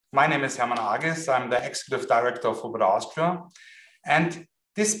My name is Hermann Agis. I'm the Executive Director of Fulbright Austria. And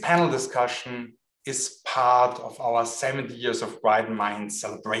this panel discussion is part of our 70 years of Bright Minds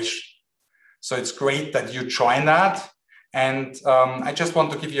celebration. So it's great that you join that. And I just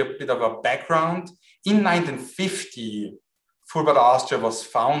want to give you a bit of a background. In 1950, Fulbright Austria was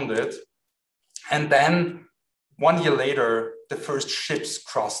founded. And then 1 year later, the first ships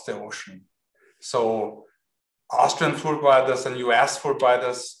crossed the ocean. So Austrian Fulbrighters and US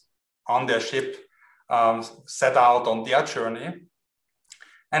Fulbrighters on their ship set out on their journey.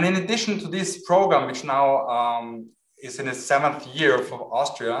 And in addition to this program, which now is in its 7th year for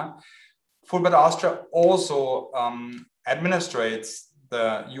Austria, Fulbright Austria also administrates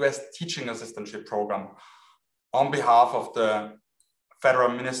the US Teaching Assistantship program on behalf of the Federal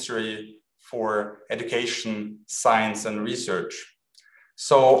Ministry for Education, Science and Research.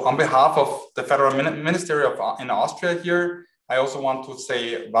 So on behalf of the Federal Ministry in Austria here, I also want to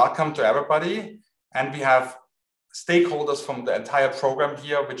say welcome to everybody. And we have stakeholders from the entire program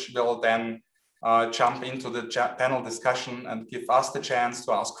here, which will then jump into the panel discussion and give us the chance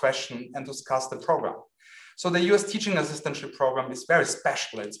to ask questions and discuss the program. So the US Teaching Assistantship program is very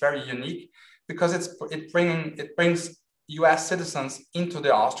special. It's very unique because it brings US citizens into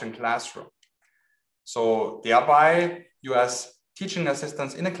the Austrian classroom. So thereby, US teaching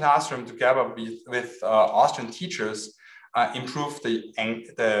assistants in a classroom together with Austrian teachers improve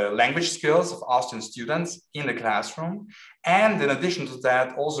the language skills of Austrian students in the classroom. And in addition to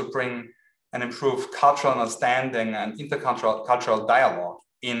that, also bring and improve cultural understanding and intercultural dialogue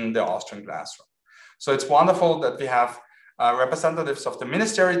in the Austrian classroom. So it's wonderful that we have representatives of the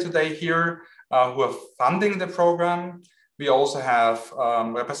ministry today here who are funding the program. We also have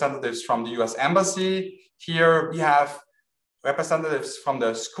representatives from the US Embassy here. We have representatives from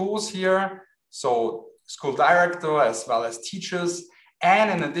the schools here, so school director as well as teachers. And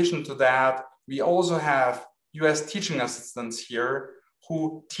in addition to that, we also have US teaching assistants here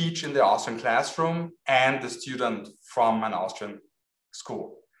who teach in the Austrian classroom and the student from an Austrian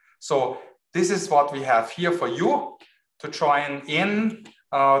school. So this is what we have here for you to join in.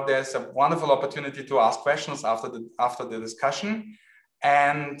 There's a wonderful opportunity to ask questions after the discussion.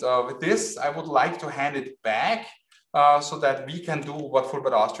 And with this, I would like to hand it back so that we can do what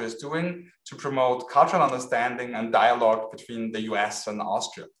Fulbright Austria is doing to promote cultural understanding and dialogue between the US and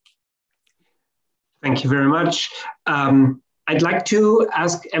Austria. Thank you very much. I'd like to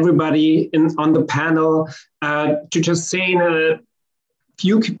ask everybody on the panel to just say in a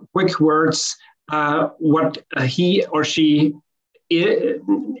few quick words what he or she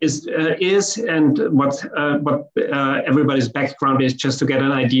is and what everybody's background is, just to get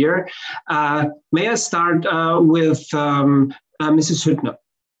an idea. May I start with Mrs. Hüttner?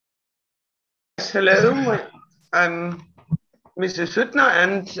 Hello, I'm Mrs. Hüttner,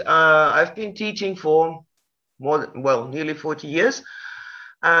 and I've been teaching for nearly 40 years,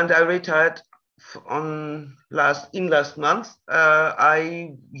 and I retired last month.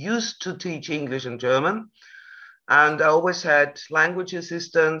 I used to teach English and German, and I always had language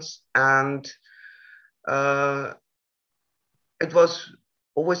assistants, and it was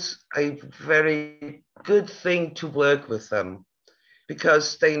always a very good thing to work with them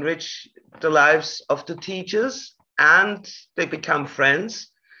because they enrich the lives of the teachers and they become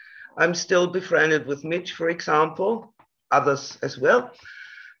friends. I'm still befriended with Mitch, for example, others as well.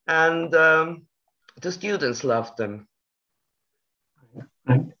 And the students love them.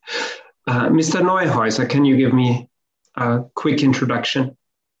 Mr. Neuhäuser, can you give me a quick introduction?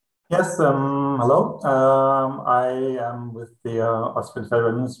 Yes, hello. I am with the Austrian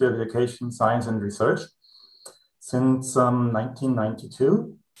Federal Ministry of Education, Science and Research since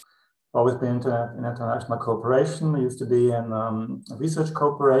 1992. Always been in international cooperation. I used to be in research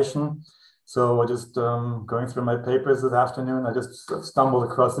cooperation. So just going through my papers this afternoon, I just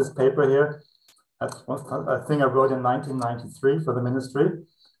stumbled across this paper here. That's a thing I wrote in 1993 for the ministry.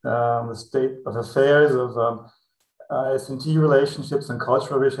 The state of affairs of S&T relationships and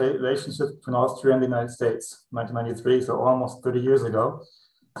cultural relationships between Austria and the United States, 1993, so almost 30 years ago.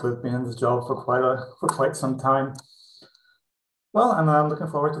 So I've been in this job for quite some time. Well, and I'm looking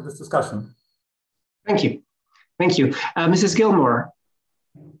forward to this discussion. Thank you. Thank you. Mrs. Gilmore.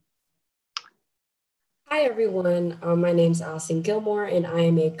 Hi, everyone. My name is Allison Gilmore, and I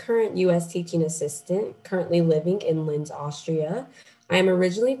am a current U.S. teaching assistant, currently living in Linz, Austria. I am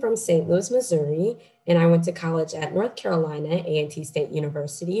originally from St. Louis, Missouri, and I went to college at North Carolina A&T State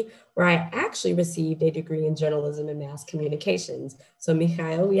University, where I actually received a degree in journalism and mass communications. So,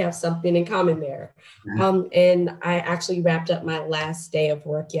 Mikhail, we have something in common there. And I actually wrapped up my last day of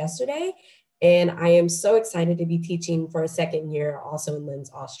work yesterday, And I am so excited to be teaching for a second year also in Linz,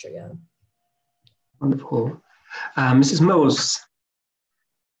 Austria. Wonderful. Mrs. Mose.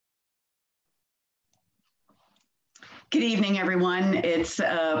 Good evening, everyone. It's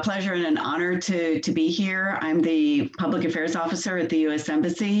a pleasure and an honor to be here. I'm the Public Affairs Officer at the US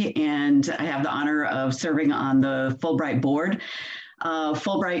Embassy, and I have the honor of serving on the Fulbright Board.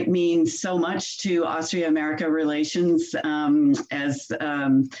 Fulbright means so much to Austria-America relations. As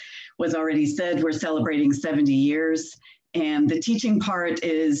was already said, we're celebrating 70 years. And the teaching part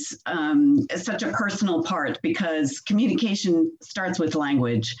is such a personal part because communication starts with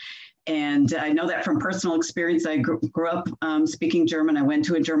language. And I know that from personal experience. I grew up speaking German. I went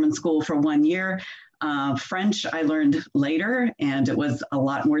to a German school for 1 year. French I learned later, and it was a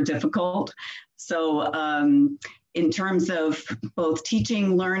lot more difficult. So in terms of both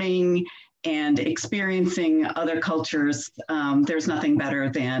teaching, learning, and experiencing other cultures, there's nothing better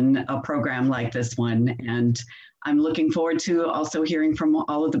than a program like this one. And I'm looking forward to also hearing from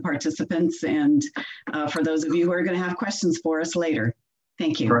all of the participants and for those of you who are going to have questions for us later.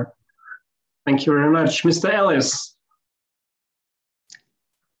 Thank you. Sure. Thank you very much. Mr. Ellis.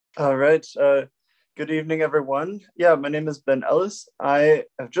 All right. Good evening, everyone. Yeah, my name is Ben Ellis. I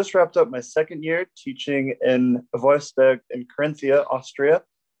have just wrapped up my second year teaching in Wolfsburg in Carinthia, Austria.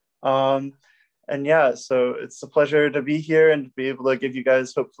 And yeah, so it's a pleasure to be here and be able to give you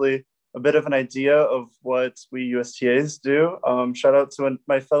guys hopefully a bit of an idea of what we USTAs do. Shout out to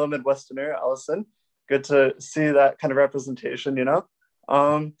my fellow Midwesterner, Allison. Good to see that kind of representation, you know?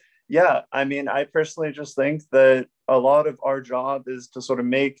 Yeah, I mean, I personally just think that a lot of our job is to sort of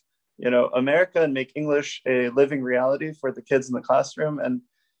make, you know, America and make English a living reality for the kids in the classroom. And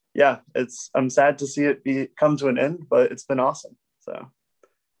yeah, I'm sad to see it come to an end, but it's been awesome. So,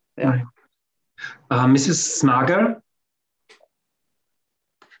 yeah. Mrs. Snager.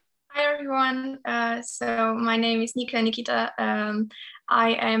 Hi, everyone. So my name is Nikita. I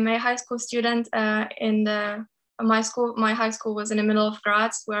am a high school student in my school. My high school was in the middle of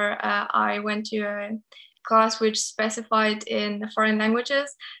Graz, where I went to a class which specified in foreign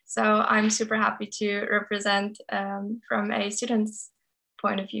languages. So I'm super happy to represent from a student's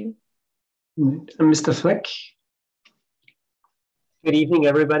point of view. Mr. Fleck. Good evening,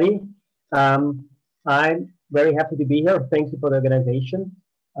 everybody. I'm very happy to be here. Thank you for the organization.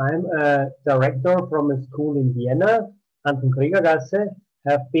 I'm a director from a school in Vienna, Anton Kriegergasse.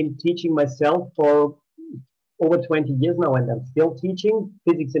 Have been teaching myself for over 20 years now, and I'm still teaching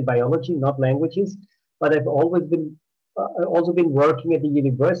physics and biology, not languages. But I've always been also been working at the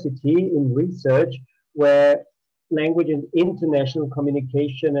university in research, where language and international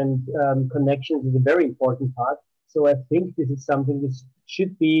communication and connections is a very important part. So I think this is something that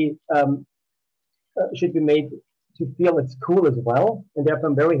should be made to feel at school as well. And therefore,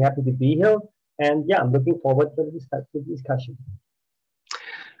 I'm very happy to be here. And yeah, I'm looking forward to the discussion.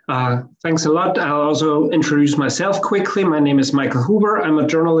 Thanks a lot. I'll also introduce myself quickly. My name is Michael Huber. I'm a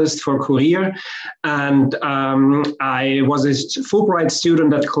journalist for Courier, and I was a Fulbright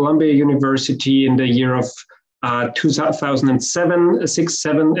student at Columbia University in the year of 2007, the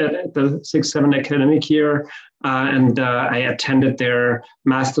 6-7 academic year, and I attended their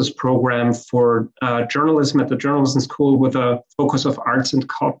master's program for journalism at the Journalism School with a focus of arts and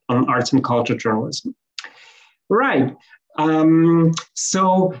culture journalism. Right.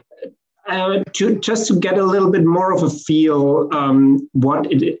 Just to get a little bit more of a feel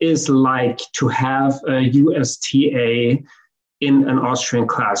what it is like to have a USTA in an Austrian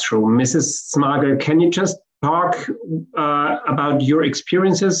classroom. Mrs. Smager, can you just talk about your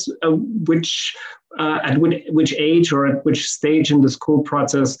experiences, at which age or at which stage in the school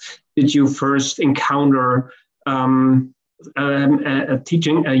process did you first encounter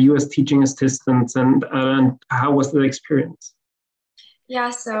a US teaching assistant, and how was the experience?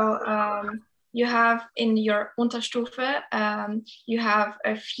 Yeah, so you have in your Unterstufe, you have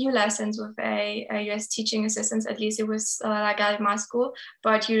a few lessons with a US teaching assistant, at least it was like at my school,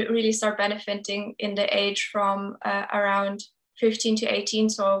 but you really start benefiting in the age from around 15 to 18,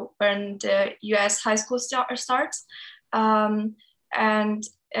 so when the US high school starts. And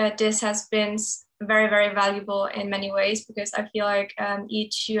this has been very, very valuable in many ways, because I feel like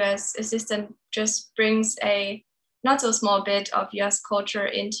each US assistant just brings a not so small bit of US culture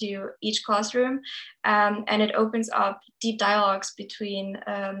into each classroom, and it opens up deep dialogues between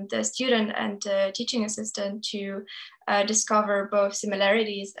the student and the teaching assistant to discover both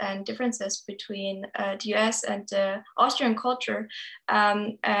similarities and differences between the US and the Austrian culture.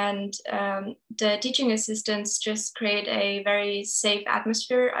 And the teaching assistants just create a very safe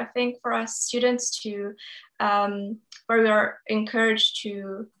atmosphere, I think, for us students to where we are encouraged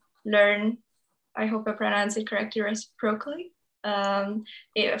to learn I hope I pronounce it correctly, reciprocally, from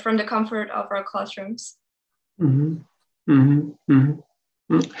the comfort of our classrooms. Mm-hmm. Mm-hmm. Mm-hmm.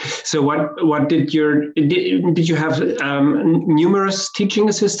 So what did you have numerous teaching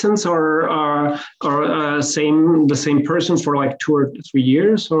assistants or the same person for like 2 or 3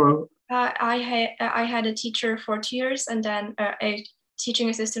 years, or? I had a teacher for 2 years, and then a teaching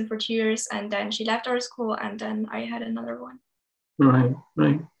assistant for 2 years, and then she left our school, and then I had another one. Right,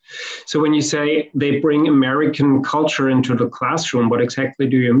 right. So when you say they bring American culture into the classroom, what exactly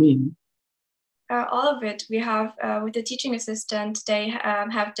do you mean? All of it. We have, with the teaching assistant, they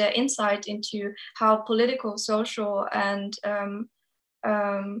have the insight into how political, social, and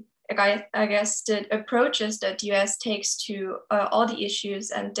I guess the approaches that the US takes to all the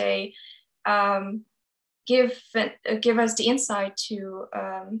issues, and they give us the insight to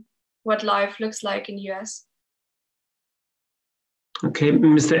what life looks like in the US. Okay,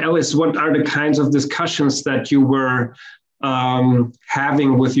 Mr. Ellis, what are the kinds of discussions that you were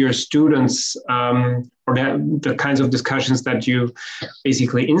having with your students, or the kinds of discussions that you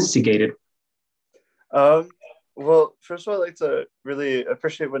basically instigated? Well, first of all, I'd like to really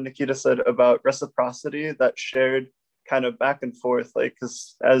appreciate what Nikita said about reciprocity, that shared kind of back and forth, like,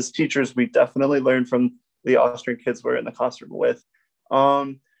 because as teachers, we definitely learn from the Austrian kids we're in the classroom with.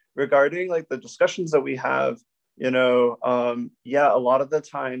 Regarding like the discussions that we have, yeah, a lot of the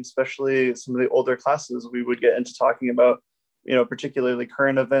time, especially some of the older classes, we would get into talking about, particularly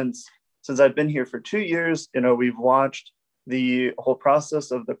current events. Since I've been here for 2 years, we've watched the whole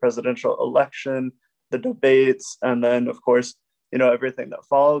process of the presidential election, the debates, and then of course, everything that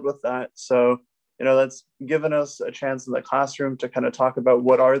followed with that. So, that's given us a chance in the classroom to kind of talk about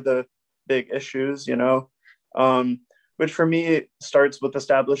what are the big issues, which for me starts with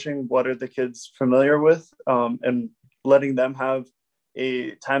establishing what are the kids familiar with, and letting them have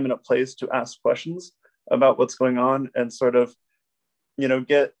a time and a place to ask questions about what's going on, and sort of, I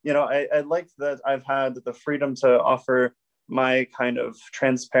like that I've had the freedom to offer my kind of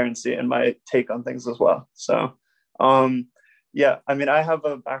transparency and my take on things as well. So, yeah, I mean, I have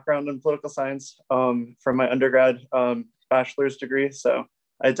a background in political science from my undergrad bachelor's degree. So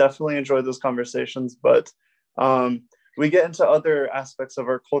I definitely enjoy those conversations, but we get into other aspects of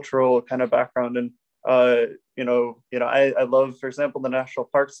our cultural kind of background. And, I love, for example, the national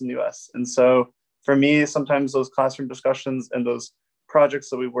parks in the US. And so for me, sometimes those classroom discussions and those projects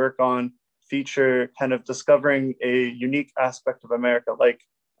that we work on feature kind of discovering a unique aspect of America, like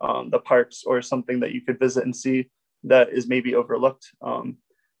the parks, or something that you could visit and see that is maybe overlooked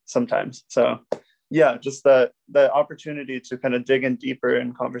sometimes. So yeah, just the opportunity to kind of dig in deeper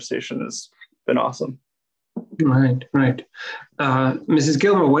in conversation has been awesome. Right, right. Mrs.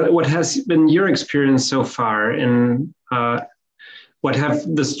 Gilmore, what has been your experience so far, and what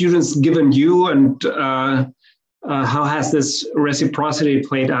have the students given you, and how has this reciprocity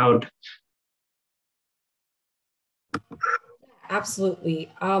played out?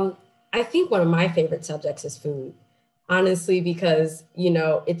 Absolutely. I think one of my favorite subjects is food, honestly, because,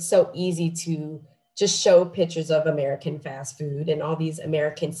 it's so easy to just show pictures of American fast food and all these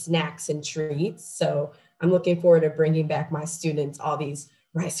American snacks and treats. So I'm looking forward to bringing back my students all these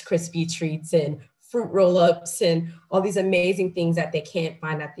Rice Krispie treats and fruit roll-ups and all these amazing things that they can't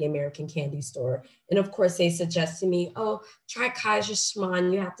find at the American candy store. And of course, they suggest to me, oh, try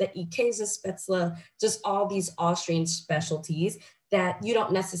Kaiserschmarrn, you have to eat Käsespätzle, just all these Austrian specialties that you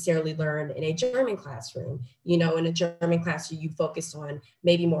don't necessarily learn in a German classroom. In a German classroom, you focus on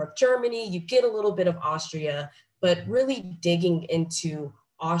maybe more of Germany, you get a little bit of Austria, but really digging into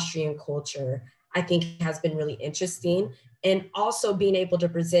Austrian culture, I think has been really interesting. And also being able to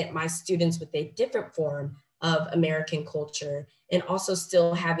present my students with a different form of American culture, and also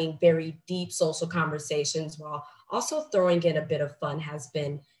still having very deep social conversations while also throwing in a bit of fun has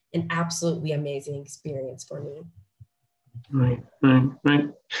been an absolutely amazing experience for me. Right, right,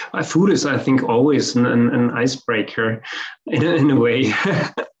 right. Food is, I think, always an icebreaker in a way.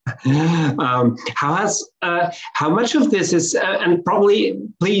 How much of this is, and probably,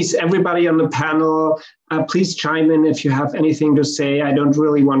 please, everybody on the panel, please chime in if you have anything to say. I don't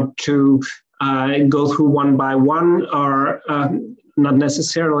really want to go through one by one, or not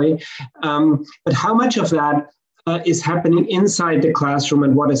necessarily, but how much of that is happening inside the classroom,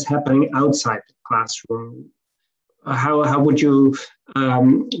 and what is happening outside the classroom? How would you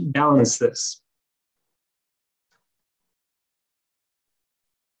balance this?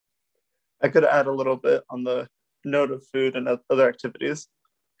 I could add a little bit on the note of food and other activities.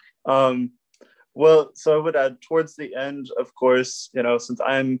 Well, so I would add towards the end, of course, since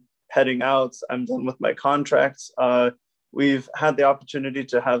I'm heading out, I'm done with my contract. We've had the opportunity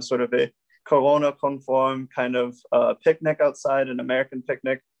to have sort of a Corona-conform kind of picnic outside, an American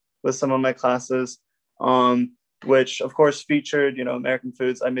picnic with some of my classes, which of course featured, American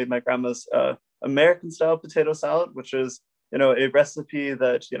foods. I made my grandma's American-style potato salad, which is, a recipe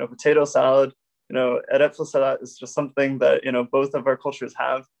that, potato salad, Äpfelsalat is just something that, both of our cultures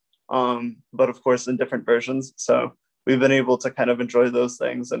have, but of course in different versions. So we've been able to kind of enjoy those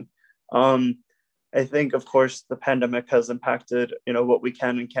things. And I think, of course, the pandemic has impacted, what we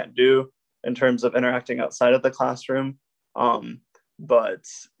can and can't do in terms of interacting outside of the classroom. But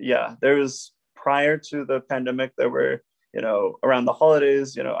yeah, prior to the pandemic, there were, around the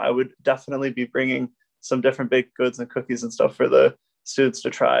holidays, I would definitely be bringing some different baked goods and cookies and stuff for the students to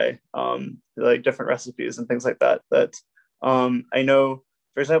try, like different recipes and things like that. I know,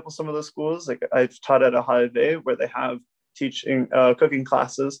 for example, some of the schools, like I've taught at a HIV where they have teaching cooking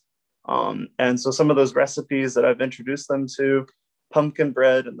classes. And so some of those recipes that I've introduced them to, pumpkin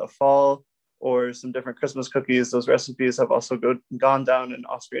bread in the fall, or some different Christmas cookies, those recipes have also gone down in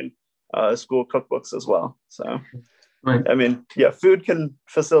Austrian school cookbooks as well. So, right. I mean, yeah, food can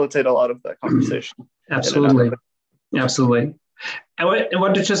facilitate a lot of that conversation. Absolutely. Absolutely. I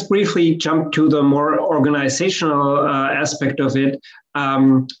want to just briefly jump to the more organizational aspect of it.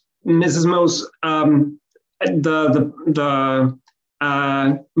 Mrs. Mose, the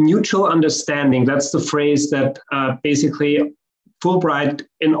mutual understanding, that's the phrase that basically Fulbright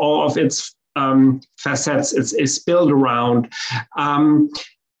in all of its facets is built around.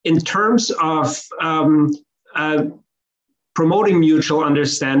 In terms of promoting mutual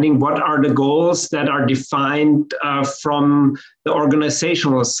understanding, what are the goals that are defined from the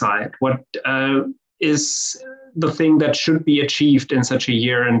organizational side? What is the thing that should be achieved in such a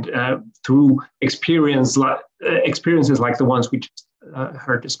year, and through experiences like the ones we just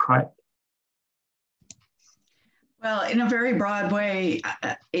heard described? Well, in a very broad way,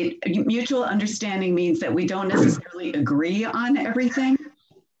 mutual understanding means that we don't necessarily agree on everything,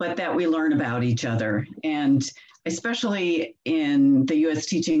 but that we learn about each other. And especially in the US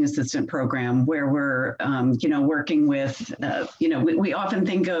Teaching Assistant program, where we're, working with, we often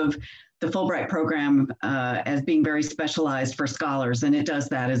think of the Fulbright program as being very specialized for scholars, and it does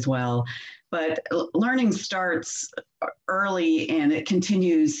that as well. But learning starts early and it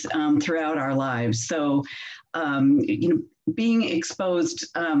continues throughout our lives. So, being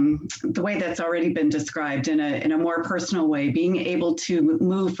exposed the way that's already been described in a more personal way, being able to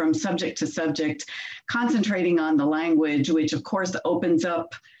move from subject to subject, concentrating on the language, which of course opens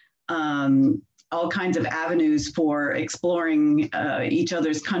up all kinds of avenues for exploring each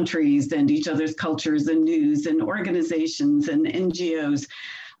other's countries and each other's cultures and news and organizations and NGOs.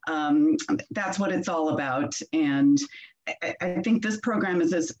 That's what it's all about. And I think this program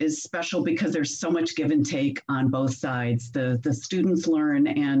is special because there's so much give and take on both sides. The students learn,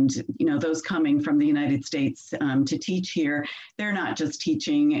 and those coming from the United States to teach here, they're not just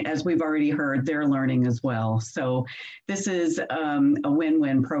teaching, as we've already heard, they're learning as well. So this is a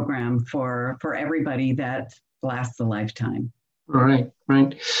win-win program for everybody that lasts a lifetime. Right.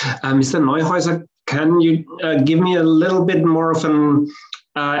 Mr. Neuhäuser, can you give me a little bit more of an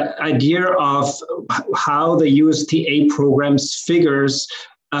idea of how the USTA programs figures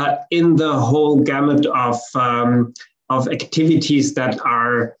in the whole gamut of activities that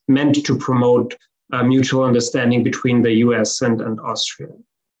are meant to promote mutual understanding between the US and Austria?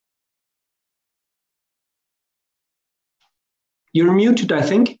 You're muted, I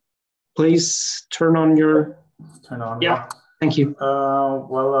think. Please turn on your... Turn on. Yeah, thank you.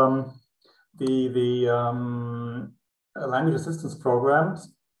 Language assistance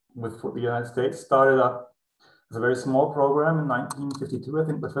programs with the United States started up as a very small program in 1952. I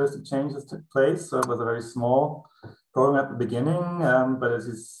think the first changes took place. So it was a very small program at the beginning, but as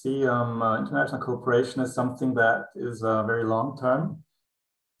you see, international cooperation is something that is very long term.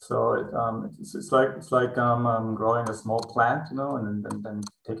 So it's like growing a small plant, and then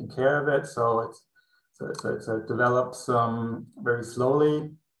taking care of it. So it develops very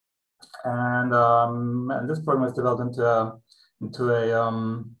slowly. And this program has developed into a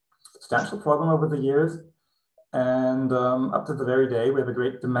substantial program over the years. And up to the very day, we have a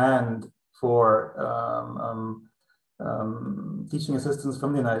great demand for teaching assistants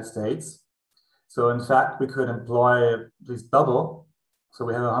from the United States. So in fact, we could employ at least double. So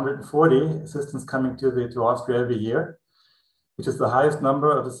we have 140 assistants coming to Austria every year, which is the highest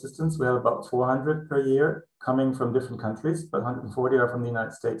number of assistants. We have about 400 per year coming from different countries, but 140 are from the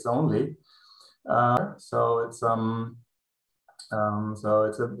United States only. So it's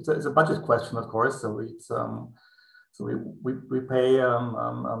a budget question, of course. So we pay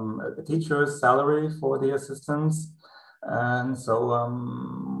a teacher's salary for the assistants, and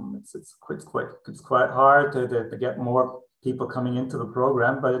so it's quite hard to get more people coming into the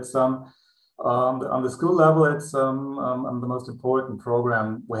program, but it's on the school level, it's the most important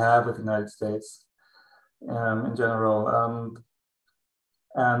program we have with the United States in general.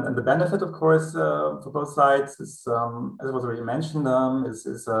 And the benefit, of course, for both sides is, as was already mentioned,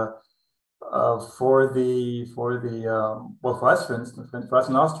 is for us, for instance, for us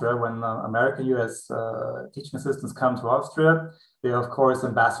in Austria, when American US teaching assistants come to Austria, they are, of course,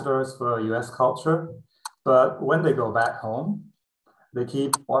 ambassadors for US culture. But when they go back home, they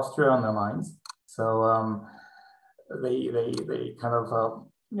keep Austria on their minds. So they kind of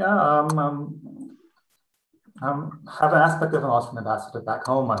have an aspect of an Austrian ambassador back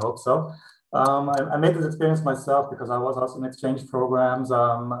home. I hope so. I made this experience myself because I was also in exchange programs. We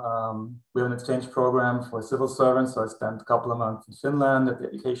have an exchange program for civil servants, so I spent a couple of months in Finland at the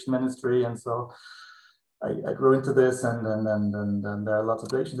education ministry, and so I grew into this, and then there are lots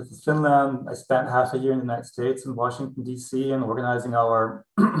of relationships with Finland. I spent half a year in the United States in Washington, D.C., and organizing our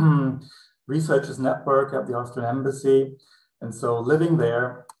researchers network at the Austrian embassy. And so living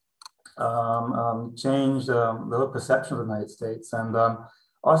there changed the whole perception of the United States. And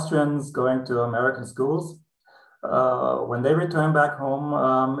Austrians going to American schools, when they return back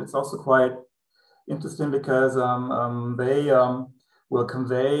home, it's also quite interesting because they will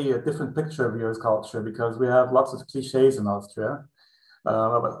convey a different picture of US culture, because we have lots of cliches in Austria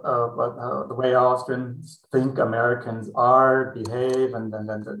about the way Austrians think Americans are, behave, and then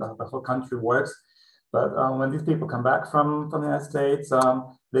the whole country works. But when these people come back from the United States,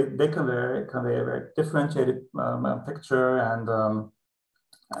 they convey a very differentiated picture and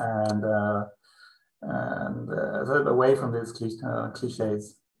sort of away from these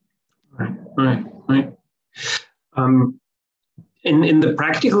cliches. Right. In the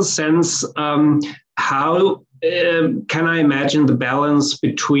practical sense, how can I imagine the balance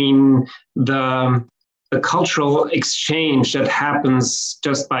between the cultural exchange that happens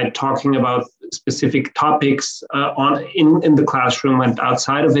just by talking about specific topics in the classroom and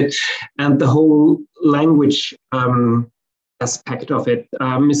outside of it, and the whole language aspect of it?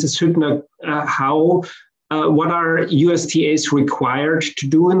 Mrs. Hüttner, what are USTAs required to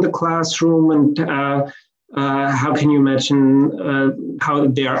do in the classroom, and how can you imagine how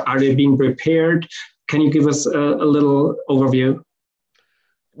are they being prepared? Can you give us a little overview?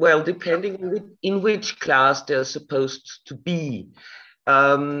 Well, depending in which class they're supposed to be,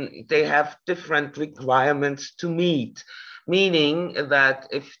 they have different requirements to meet, meaning that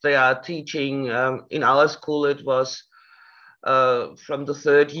if they are teaching, in our school, it was from the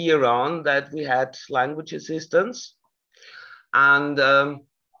third year on that we had language assistants, and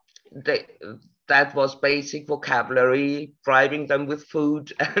that was basic vocabulary, bribing them with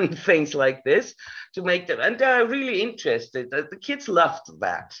food and things like this to make them, and they're really interested. The kids loved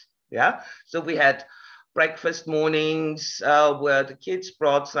that, yeah? So we had breakfast mornings where the kids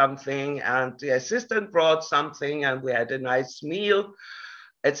brought something and the assistant brought something, and we had a nice meal,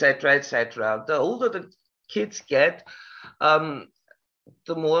 etc., etc. The older the kids get, the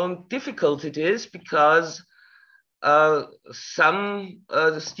more difficult it is, because the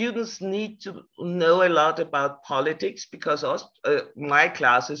students need to know a lot about politics, because my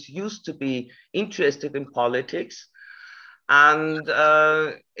classes used to be interested in politics, and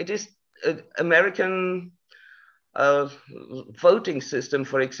it is American voting system,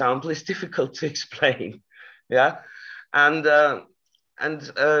 for example, is difficult to explain, yeah, and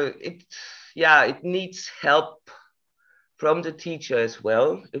it needs help from the teacher as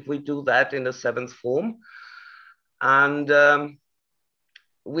well if we do that in the 7th form. And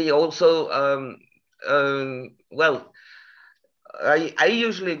we also, I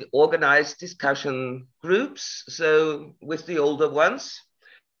usually organize discussion groups. So with the older ones,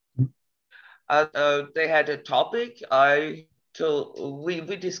 they had a topic. We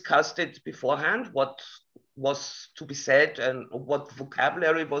discussed it beforehand, what was to be said and what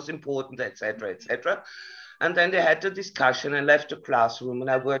vocabulary was important, etc., etc. And then they had the discussion and left the classroom, and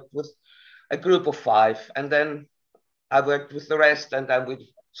I worked with a group of 5, and then I worked with the rest, and then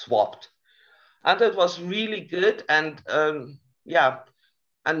we swapped. And it was really good. And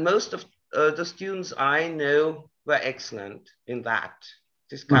and most of the students I know were excellent in that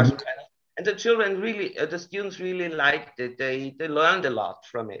discussion. Mm-hmm. And the children really, the students really liked it. They learned a lot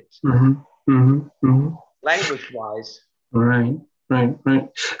from it, language-wise. Right.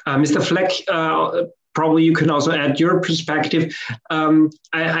 Mr. Fleck, probably you can also add your perspective.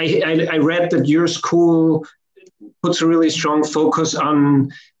 I read that your school puts a really strong focus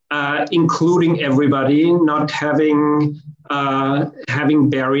on including everybody, not having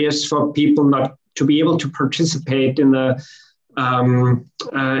barriers for people not to be able to participate in the in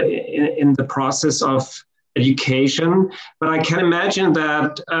the process of education. But I can imagine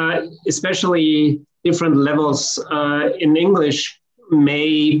that especially different levels in English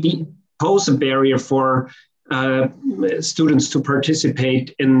may pose a barrier for students to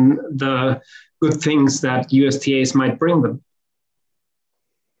participate in the good things that USTAs might bring them.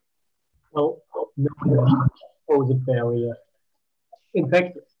 Well, no, pose a barrier. In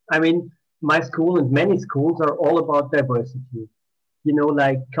fact, I mean, my school and many schools are all about diversity. You know,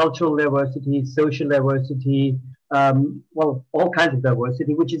 like cultural diversity, social diversity, well, all kinds of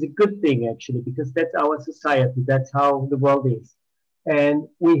diversity, which is a good thing actually, because that's our society, that's how the world is. And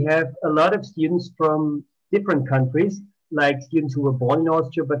we have a lot of students from different countries, like students who were born in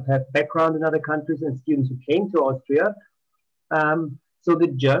Austria but have background in other countries, and students who came to Austria. So the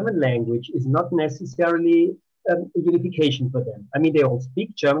German language is not necessarily a unification for them. I mean, they all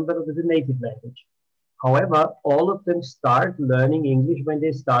speak German, but it is a native language. However, all of them start learning English when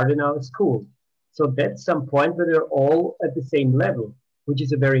they start in our school. So that's some point where they're all at the same level, which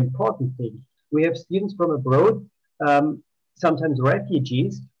is a very important thing. We have students from abroad, sometimes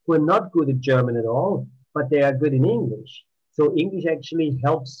refugees, who are not good at German at all, but they are good in English. So English actually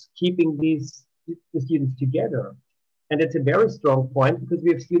helps keeping the students together. And that's a very strong point because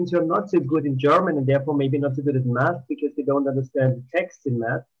we have students who are not so good in German and therefore maybe not so good at math because they don't understand the text in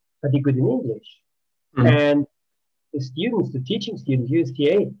math, but they're good in English. And the students, the teaching students,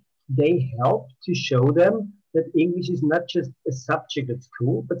 USTA, they help to show them that English is not just a subject at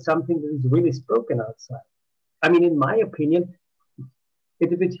school, but something that is really spoken outside. I mean, in my opinion,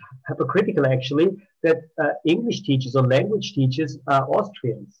 it's a bit hypocritical actually that English teachers or language teachers are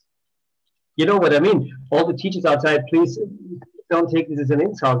Austrians. You know what I mean? All the teachers outside, please don't take this as an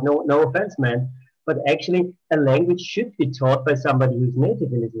insult. No offense, man. But actually, a language should be taught by somebody who's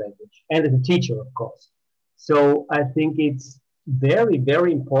native in his language, and as a teacher, of course. So I think it's very,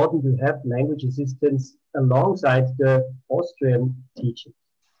 very important to have language assistance alongside the Austrian teaching.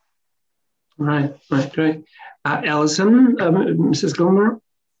 Right. Alison, Mrs. Gilmore?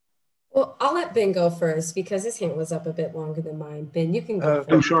 Well, I'll let Ben go first because his hand was up a bit longer than mine. Ben, you can go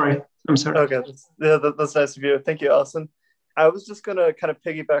first. I'm sorry. Okay, that's nice of you. Thank you, Alison. I was just going to kind of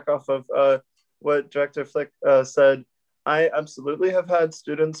piggyback off of what Director Flick said. I absolutely have had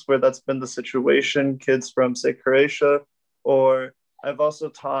students where that's been the situation, kids from, say, Croatia, or I've also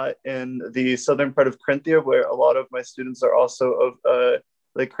taught in the southern part of Carinthia, where a lot of my students are also of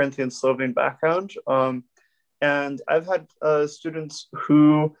like Carinthian Slovene background. And I've had students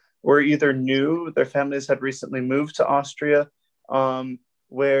who were either new, their families had recently moved to Austria,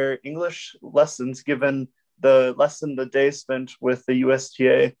 where English lessons, given the lesson the day spent with the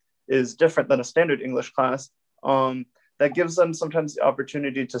USTA is different than a standard English class, that gives them sometimes the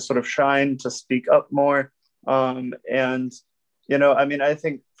opportunity to sort of shine, to speak up more. And, you know, I mean, I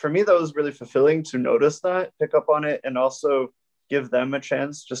think for me, that was really fulfilling to notice that, pick up on it, and also give them a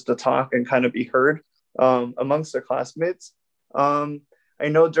chance just to talk and kind of be heard amongst their classmates. I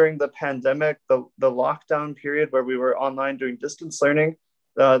know during the pandemic, the lockdown period where we were online doing distance learning,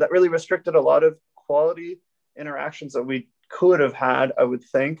 that really restricted a lot of quality interactions that we could have had, I would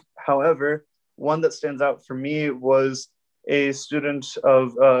think. However, one that stands out for me was a student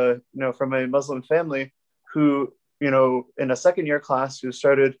of, from a Muslim family who, in a second year class, who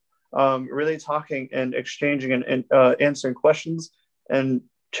started really talking and exchanging and answering questions and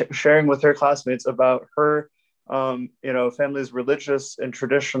sharing with her classmates about her, family's religious and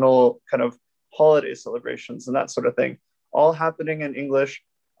traditional kind of holiday celebrations and that sort of thing, all happening in English.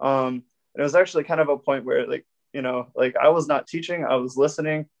 And it was actually kind of a point where, I was not teaching, I was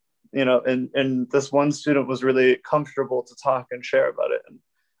listening, and this one student was really comfortable to talk and share about it. And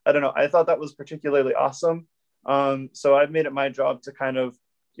I don't know, I thought that was particularly awesome. So I've made it my job to kind of,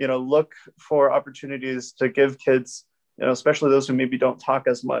 look for opportunities to give kids, especially those who maybe don't talk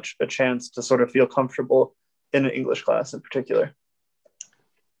as much, a chance to sort of feel comfortable in an English class in particular.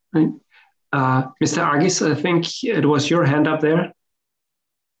 Right. Mr. Agis, I think it was your hand up there.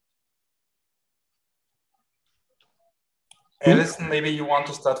 Alison, maybe you want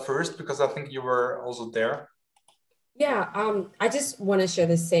to start first because I think you were also there. Yeah, I just want to share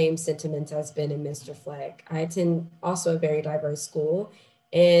the same sentiments as Ben and Mr. Fleck. I attend also a very diverse school,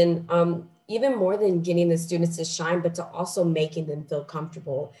 and even more than getting the students to shine, but to also making them feel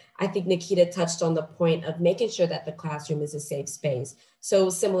comfortable. I think Nikita touched on the point of making sure that the classroom is a safe space. So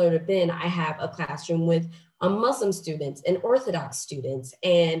similar to Ben, I have a classroom with Muslim students and Orthodox students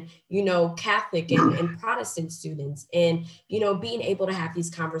and, Catholic and Protestant students, and, being able to have these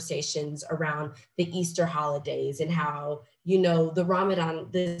conversations around the Easter holidays and how, the Ramadan,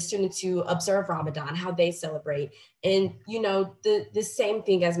 the students who observe Ramadan, how they celebrate. And, the same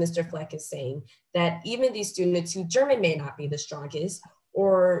thing as Mr. Fleck is saying, that even these students who German may not be the strongest,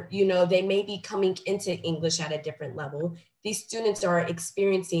 or, they may be coming into English at a different level, these students are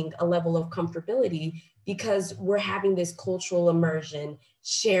experiencing a level of comfortability because we're having this cultural immersion,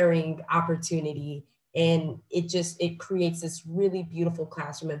 sharing opportunity, and it creates this really beautiful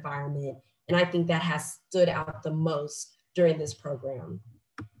classroom environment. And I think that has stood out the most during this program.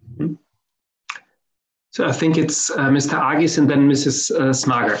 Mm-hmm. So I think it's Mr. Agis and then Mrs.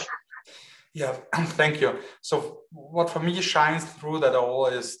 Smager. Yeah, thank you. So what for me shines through that all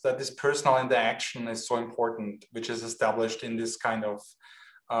is that this personal interaction is so important, which is established in this kind of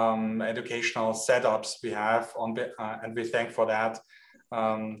educational setups we have and we thank for that.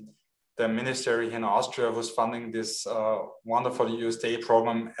 The ministry in Austria was funding this wonderful USDA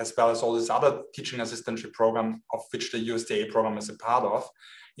program, as well as all this other teaching assistantship program, of which the USDA program is a part of.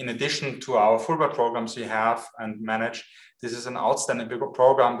 In addition to our Fulbright programs we have and manage, this is an outstanding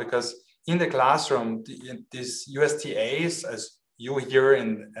program because in the classroom, these USTAs, as you here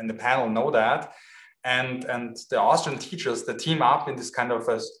in the panel know that, and the Austrian teachers, they team up in this kind of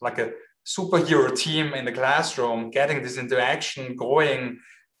like a superhero team in the classroom, getting this interaction going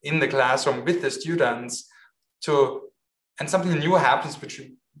in the classroom with the students and something new happens, which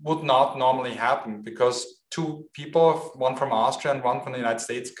would not normally happen because two people, one from Austria and one from the United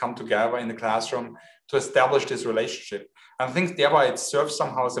States, come together in the classroom to establish this relationship. I think thereby it serves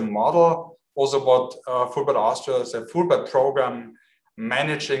somehow as a model, also what Fulbright Austria as a Fulbright program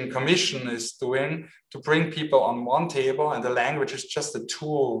managing commission is doing, to bring people on one table, and the language is just a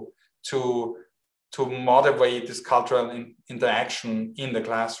tool to motivate this cultural interaction in the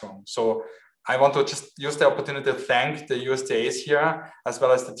classroom. So I want to just use the opportunity to thank the USDAs here, as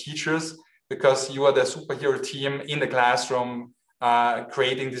well as the teachers, because you are the superhero team in the classroom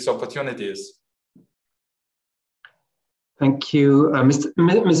creating these opportunities. Thank you.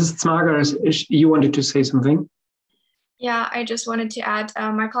 Mrs. Smager, you wanted to say something? Yeah, I just wanted to add,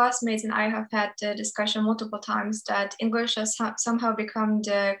 my classmates and I have had the discussion multiple times that English has somehow become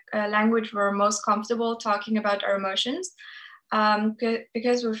the language we're most comfortable talking about our emotions.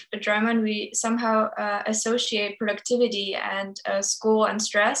 Because with German, we somehow associate productivity and school and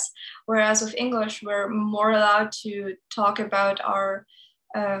stress, whereas with English, we're more allowed to talk about our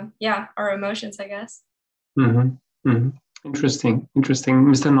emotions, I guess. Mm-hmm. Mm-hmm. Interesting.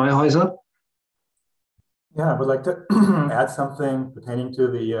 Mr. Neuhäuser? Yeah, I would like to add something pertaining to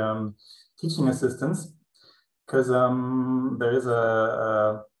the teaching assistants, because there is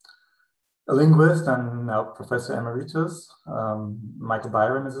a linguist and now Professor Emeritus, Michael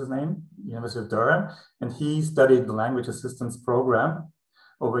Byram is his name, University of Durham, and he studied the language assistance program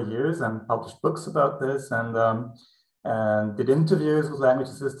over years and published books about this and did interviews with language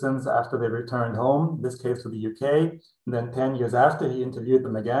assistants after they returned home, in this case to the UK. And then 10 years after, he interviewed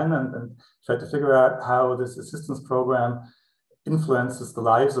them again and tried to figure out how this assistance program influences the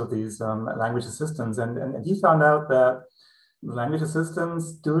lives of these language assistants. And he found out that the language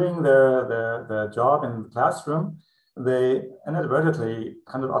assistants doing their job in the classroom, they inadvertently,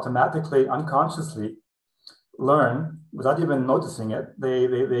 kind of automatically, unconsciously learn without even noticing it. They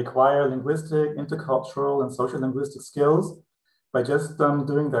acquire linguistic, intercultural, and social linguistic skills by just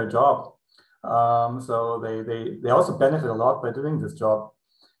doing their job. So they also benefit a lot by doing this job.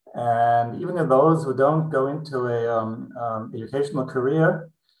 And even if those who don't go into a educational career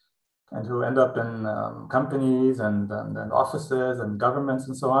and who end up in companies and offices and governments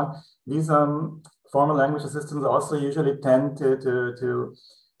and so on, these formal language assistants also usually tend to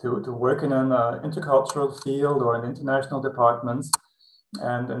work in an intercultural field or in international departments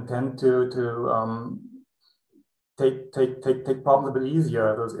and tend to take problems a bit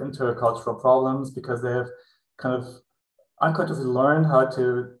easier, those intercultural problems, because they have kind of unconsciously learned how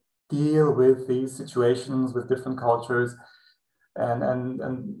to deal with these situations with different cultures,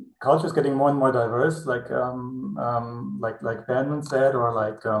 and cultures getting more and more diverse, like Benman said, or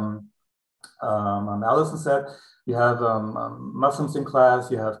like Alison said. You have Muslims in class,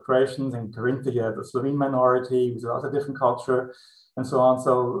 you have Croatians in Carinthia, you have the Slovene minority, which is also a different culture, and so on.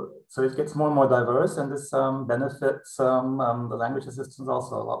 So it gets more and more diverse, and this benefits the language assistants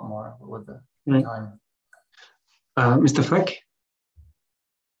also a lot more with the time. Mr. Fleck?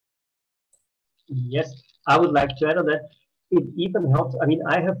 Yes, I would like to add on that. It even helps. I mean,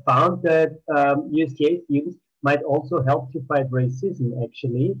 I have found that USTA students might also help to fight racism,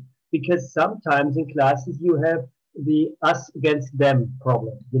 actually, because sometimes in classes you have the us against them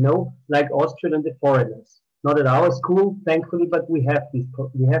problem, you know, like Austrian and the foreigners. Not at our school, thankfully, but we have these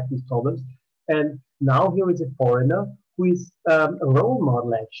problems. And now here is a foreigner who is a role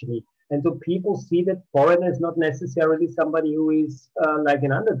model actually. And so people see that foreigner is not necessarily somebody who is like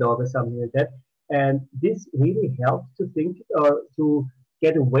an underdog or something like that. And this really helps to think or to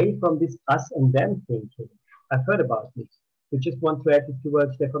get away from this us and them thinking. I've heard about this. We just want to add it to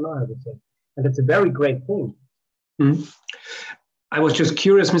what Stefan had to say. And it's a very great thing. Mm-hmm. I was just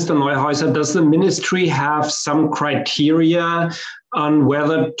curious, Mr. Neuhäuser, does the ministry have some criteria on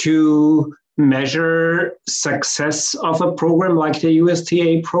whether to measure success of a program like the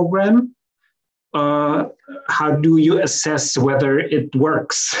USTA program? How do you assess whether it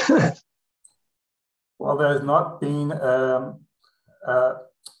works? Well, there has not been a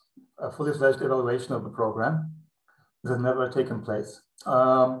fully fledged evaluation of the program. This has never taken place.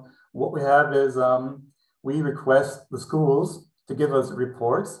 What we have is we request the schools to give us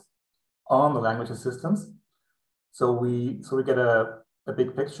reports on the language assistance. So we get a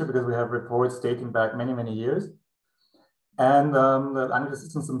big picture because we have reports dating back many, many years. And the language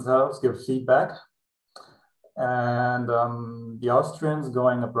assistants themselves give feedback. And the Austrians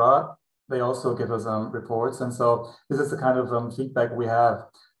going abroad, they also give us reports. And so this is the kind of feedback we have.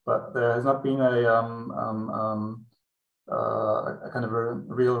 But there has not been a kind of a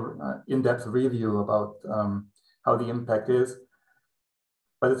real in-depth review about how the impact is.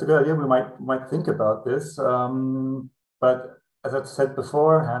 But it's a good idea. We might think about this. But as I've said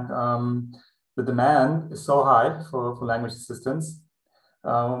beforehand, the demand is so high for language assistants.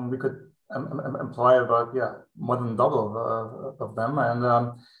 We could employ about more than double of them. And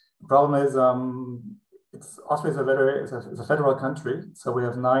the problem is, Austria is a federal country, so we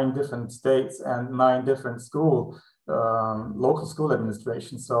have 9 different states and 9 different local school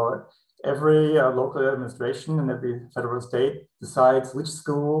administrations. So every local administration in every federal state decides which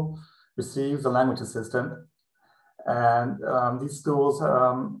school receives a language assistant. And these schools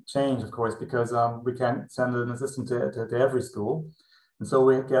change, of course, because we can't send an assistant to every school. And so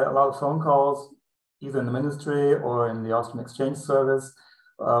we get a lot of phone calls, either in the ministry or in the Austrian Exchange Service,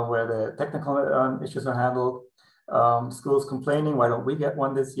 where the technical issues are handled. Schools complaining, why don't we get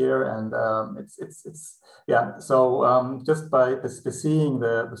one this year? And so just by seeing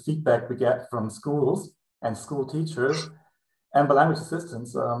the feedback we get from schools and school teachers and the language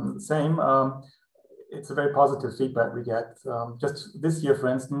assistants, it's a very positive feedback we get. Just this year, for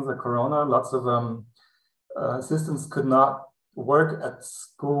instance, the corona, lots of assistants could not work at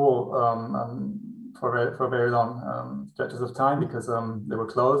school for very long stretches of time because they were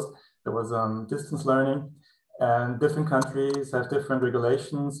closed. There was distance learning, and different countries have different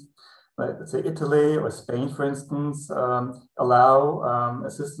regulations. Like, let's say Italy or Spain, for instance, allow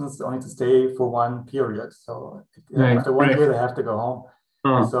assistants only to stay for one period. So after 1 year, they have to go home.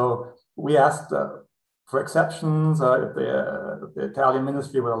 And so we asked for exceptions, if the Italian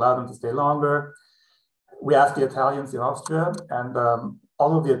ministry would allow them to stay longer. We asked the Italians in Austria, and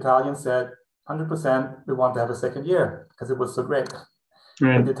all of the Italians said, 100%, we want to have a second year because it was so great.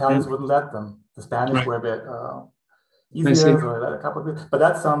 But the Italians wouldn't let them. The Spanish were a bit easier, so a couple of bit, but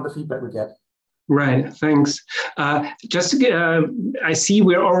that's the feedback we get. Right, thanks. I see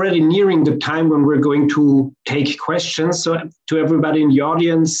we're already nearing the time when we're going to take questions. So to everybody in the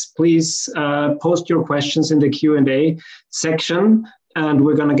audience, please post your questions in the Q&A section, and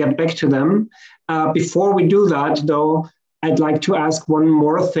we're going to get back to them. Before we do that, though, I'd like to ask one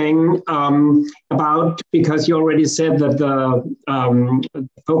more thing because you already said that the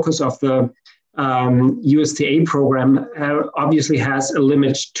focus of the USTA program obviously has a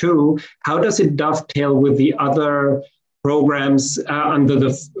limit too. How does it dovetail with the other programs under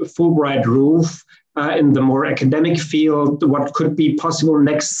the Fulbright roof in the more academic field? What could be possible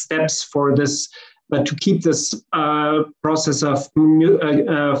next steps for this, to keep this process of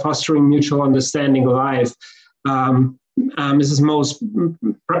fostering mutual understanding alive? Mrs. Mose,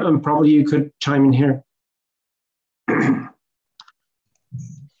 probably you could chime in here.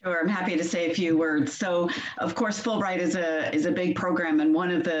 Sure, I'm happy to say a few words. So, of course, Fulbright is a big program, and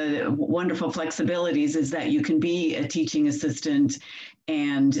one of the wonderful flexibilities is that you can be a teaching assistant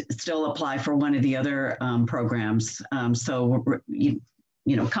and still apply for one of the other programs. So,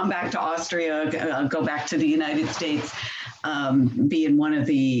 come back to Austria, go back to the United States, be in one of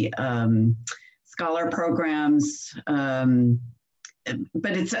the scholar programs. But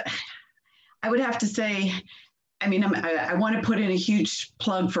I would have to say, I want to put in a huge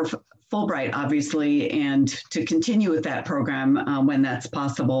plug for Fulbright, obviously, and to continue with that program when that's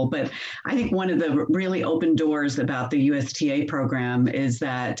possible. But I think one of the really open doors about the USTA program is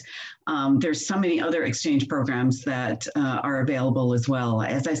that there's so many other exchange programs that are available as well.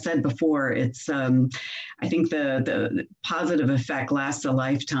 As I said before, it's I think the positive effect lasts a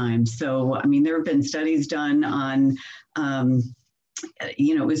lifetime. So, I mean, there have been studies done on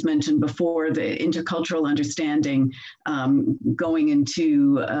it was mentioned before, the intercultural understanding, going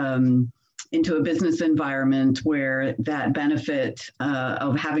into a business environment where that benefit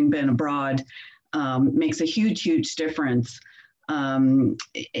of having been abroad makes a huge difference.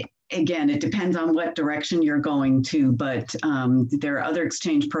 Again, it depends on what direction you're going to, but there are other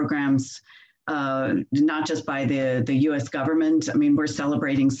exchange programs, not just by the US government. I mean, we're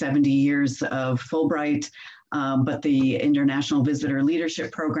celebrating 70 years of Fulbright. But the International Visitor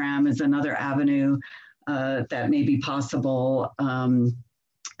Leadership Program is another avenue that may be possible.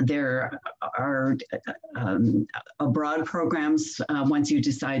 There are abroad programs once you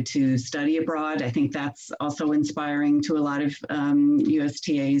decide to study abroad. I think that's also inspiring to a lot of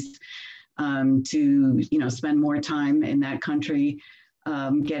USTAs to spend more time in that country,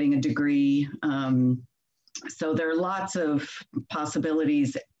 getting a degree. So there are lots of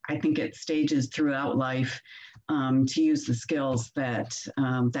possibilities, I think, at stages throughout life to use the skills that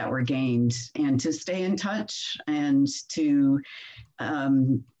were gained and to stay in touch and to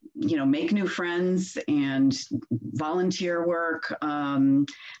make new friends and volunteer work.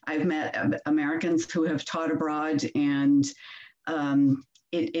 I've met Americans who have taught abroad, and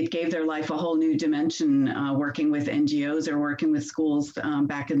it gave their life a whole new dimension, working with NGOs or working with schools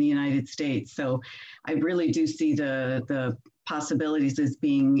back in the United States. So I really do see the possibilities as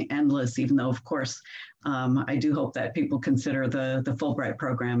being endless, even though, of course, I do hope that people consider the Fulbright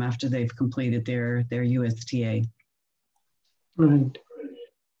program after they've completed their USTA. Right.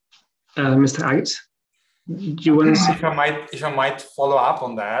 Mr. Agitz, do you want to say? If I might follow up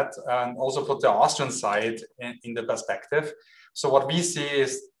on that and also put the Austrian side in the perspective. So what we see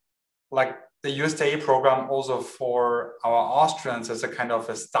is like the USTA program also for our Austrians as a kind of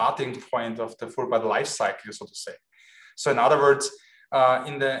a starting point of the Fulbright life cycle, so to say. So in other words,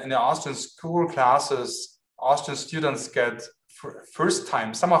 in the Austrian school classes, Austrian students get first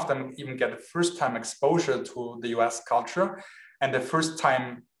time, some of them even get first time exposure to the US culture and the first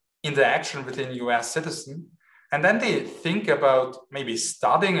time interaction with a US citizen. And then they think about maybe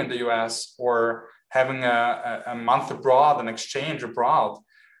studying in the US or having a month abroad, an exchange abroad.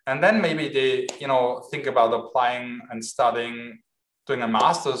 And then maybe they think about applying and studying, doing a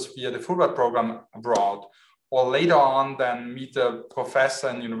master's via the Fulbright program abroad. Or later on, then meet a professor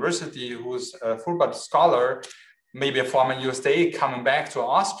in university who's a Fulbright scholar, maybe a former USTA coming back to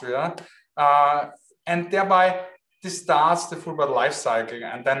Austria. And thereby, this starts the Fulbright life cycle.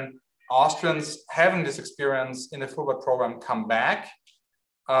 And then Austrians having this experience in the Fulbright program come back,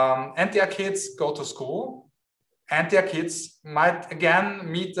 and their kids go to school. And their kids might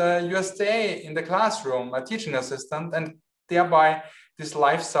again meet a USTA in the classroom, a teaching assistant, and thereby this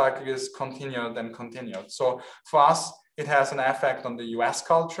life cycle is continued and continued. So for us, it has an effect on the US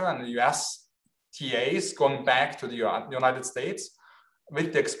culture and the US TAs going back to the United States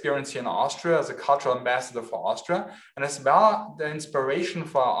with the experience here in Austria as a cultural ambassador for Austria, and as well the inspiration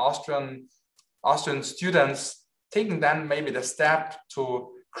for Austrian students taking then maybe the step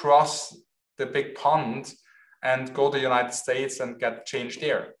to cross the big pond and go to the United States and get change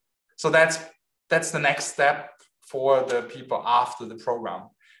there. So that's the next step for the people after the program,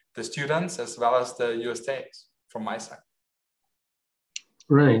 the students as well as the USTAs from my side.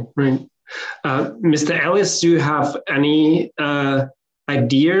 Right. Mr. Ellis, do you have any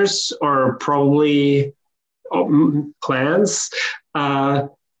ideas or probably plans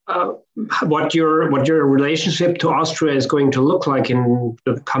what your relationship to Austria is going to look like in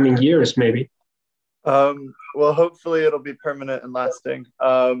the coming years, maybe? Well, hopefully it'll be permanent and lasting.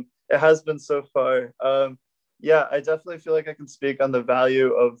 It has been so far. Yeah, I definitely feel like I can speak on the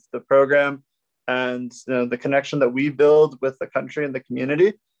value of the program and the connection that we build with the country and the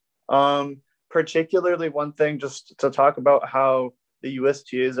community. Particularly one thing, just to talk about how the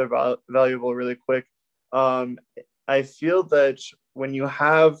USTAs are valuable really quick. I feel that when you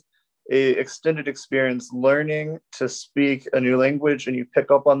have a extended experience learning to speak a new language and you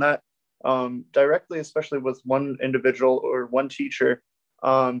pick up on that directly, especially with one individual or one teacher,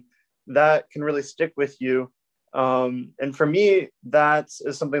 that can really stick with you. And for me, that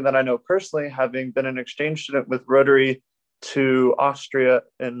is something that I know personally, having been an exchange student with Rotary to Austria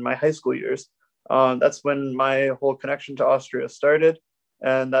in my high school years. That's when my whole connection to Austria started.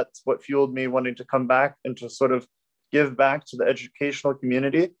 And that's what fueled me wanting to come back and to sort of give back to the educational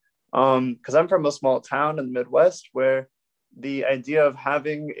community Because I'm from a small town in the Midwest where the idea of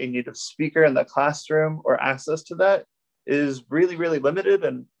having a native speaker in the classroom or access to that is really, really limited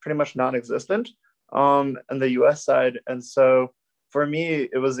and pretty much non-existent on the US side. And so for me,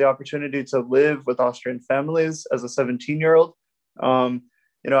 it was the opportunity to live with Austrian families as a 17-year-old.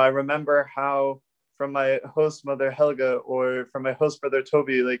 I remember how from my host mother, Helga, or from my host brother,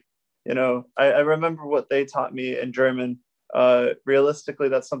 Toby, I remember what they taught me in German. Realistically,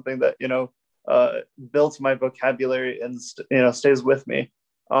 that's something that, built my vocabulary and, stays with me.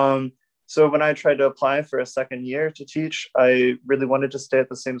 So when I tried to apply for a second year to teach, I really wanted to stay at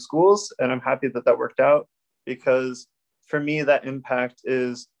the same schools, and I'm happy that that worked out, because for me, that impact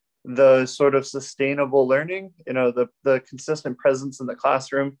is the sort of sustainable learning, the consistent presence in the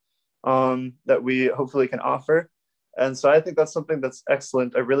classroom that we hopefully can offer. And so I think that's something that's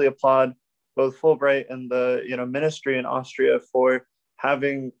excellent. I really applaud both Fulbright and the ministry in Austria for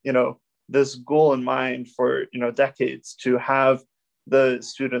having this goal in mind for decades, to have the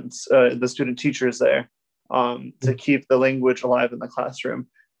students, the student teachers there, to keep the language alive in the classroom.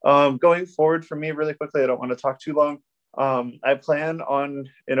 Going forward for me, really quickly, I don't want to talk too long. I plan on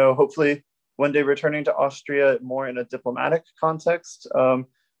hopefully one day returning to Austria more in a diplomatic context.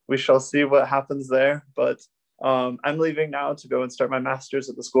 We shall see what happens there, but I'm leaving now to go and start my master's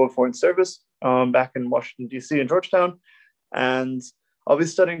at the School of Foreign Service back in Washington, D.C. in Georgetown. And I'll be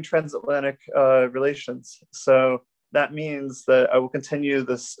studying transatlantic relations. So that means that I will continue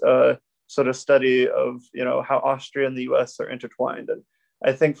this sort of study of, how Austria and the US are intertwined. And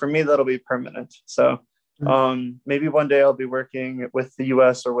I think for me, that'll be permanent. So maybe one day I'll be working with the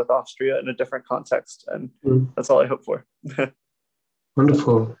US or with Austria in a different context. And that's all I hope for.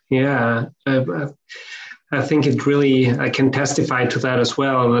 Wonderful. Yeah. I think it really, I can testify to that as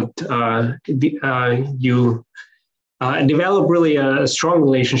well, that you develop really a strong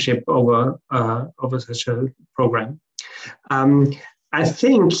relationship over such a program. I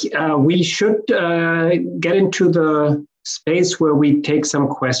think we should get into the space where we take some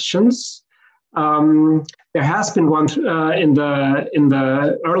questions. There has been one in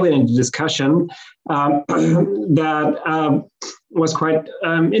the earlier in the discussion that was quite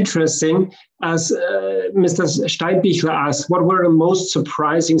interesting, as Mr. Steinbichler asked, what were the most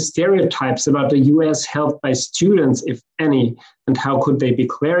surprising stereotypes about the US held by students, if any, and how could they be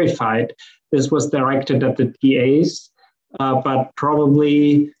clarified? This was directed at the TAs, but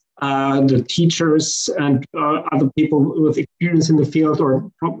probably the teachers and other people with experience in the field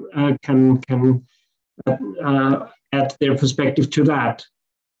or can add their perspective to that.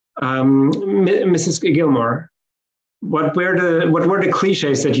 Mrs. Gilmore, what were the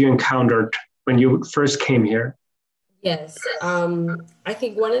cliches that you encountered when you first came here? Yes, I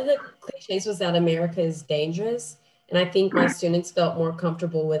think one of the cliches was that America is dangerous. And I think my students felt more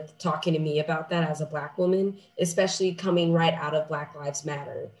comfortable with talking to me about that as a Black woman, especially coming right out of Black Lives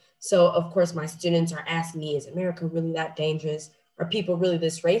Matter. So of course, my students are asking me, is America really that dangerous? Are people really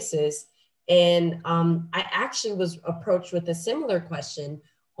this racist? And I actually was approached with a similar question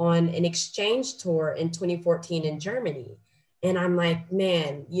on an exchange tour in 2014 in Germany. And I'm like,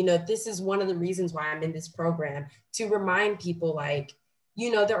 man, this is one of the reasons why I'm in this program, to remind people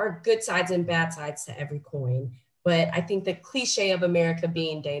there are good sides and bad sides to every coin. But I think the cliche of America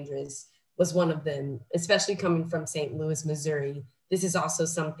being dangerous was one of them, especially coming from St. Louis, Missouri. This is also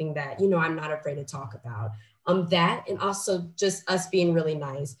something that, I'm not afraid to talk about. That, and also just us being really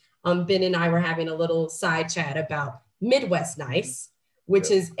nice. Ben and I were having a little side chat about Midwest nice,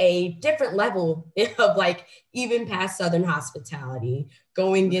 which is a different level of even past Southern hospitality,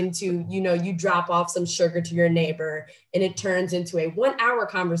 going into, you drop off some sugar to your neighbor and it turns into a 1-hour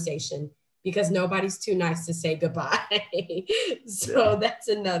conversation because nobody's too nice to say goodbye. So that's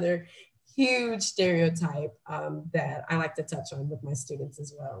another huge stereotype that I like to touch on with my students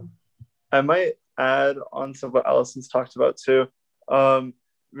as well. I might add on to what Allison's talked about too,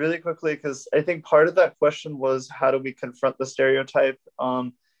 really quickly, because I think part of that question was, how do we confront the stereotype?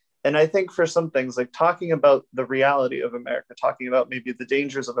 And I think for some things, like talking about the reality of America, talking about maybe the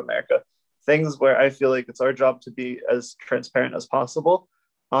dangers of America, things where I feel like it's our job to be as transparent as possible.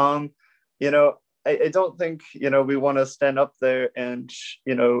 I don't think, we want to stand up there and,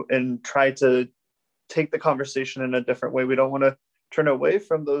 and try to take the conversation in a different way. We don't want to turn away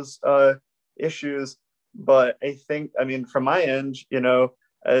from those issues. But I think, from my end,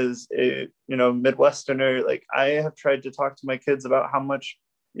 as a, Midwesterner, I have tried to talk to my kids about how much,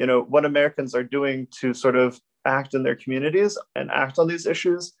 what Americans are doing to sort of act in their communities and act on these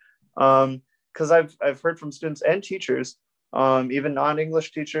issues. Because I've heard from students and teachers, even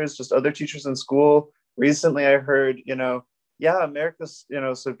non-English teachers, just other teachers in school. Recently, I heard, yeah, America's,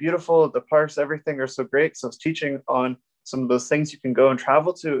 so beautiful. The parks, everything are so great. So I was teaching on some of those things you can go and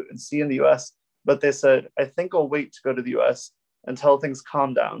travel to and see in the US. But they said, I think I'll wait to go to the US until things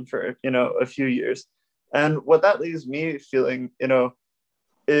calm down for, a few years. And what that leaves me feeling,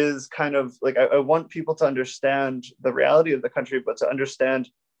 is kind of like, I want people to understand the reality of the country, but to understand,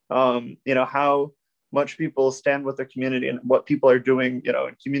 how much people stand with their community and what people are doing,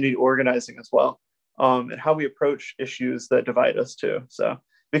 in community organizing as well. And how we approach issues that divide us too. So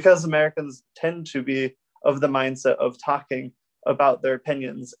because Americans tend to be of the mindset of talking about their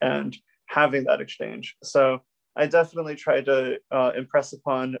opinions and having that exchange. So I definitely try to impress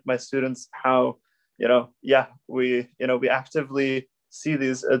upon my students how, we actively see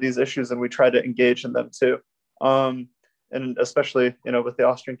these issues and we try to engage in them too. And especially, with the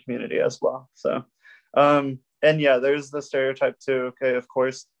Austrian community as well. So, and yeah, there's the stereotype too, okay, of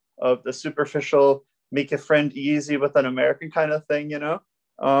course, of the superficial, make a friend easy with an American kind of thing,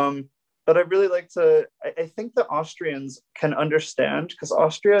 but I really like to, I think the Austrians can understand, because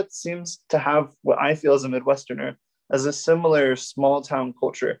Austria seems to have what I feel as a Midwesterner as a similar small town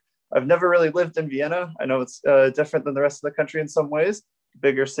culture. I've never really lived in Vienna. I know it's different than the rest of the country in some ways,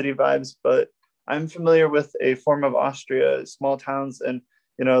 bigger city vibes, but I'm familiar with a form of Austria, small towns and,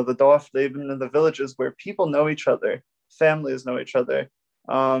 the Dorfleben in the villages where people know each other, families know each other.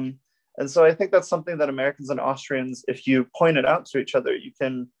 And so I think that's something that Americans and Austrians, if you point it out to each other, you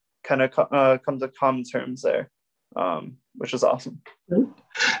can kind of come to common terms there, which is awesome.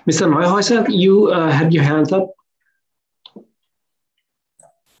 Mr. Neuhäuser, you had your hands up.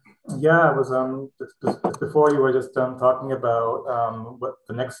 Yeah, I was just before you were just talking about what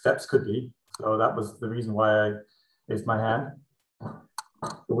the next steps could be. So that was the reason why I raised my hand.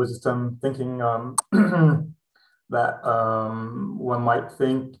 It was just thinking that one might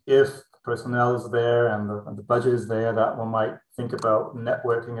think if personnel is there and the budget is there, that one might think about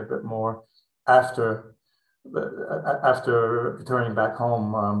networking a bit more after returning back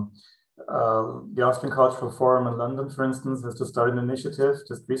home. The Austrian Cultural Forum in London, for instance, has just started an initiative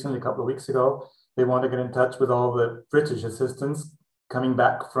just recently, a couple of weeks ago. They want to get in touch with all the British assistants coming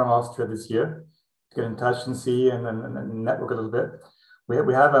back from Austria this year, to get in touch and see and network a little bit. We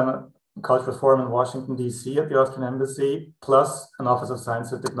have a Cultural Forum in Washington, D.C. at the Austrian Embassy, plus an Office of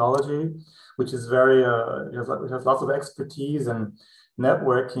Science and Technology, which is very, it has lots of expertise and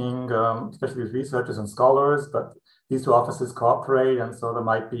networking, especially with researchers and scholars, but these two offices cooperate, and so there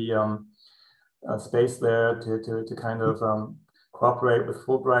might be a space there to kind of cooperate with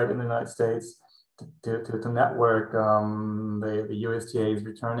Fulbright in the United States, to network. The USTA is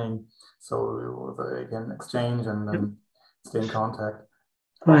returning, so they can exchange and stay in contact.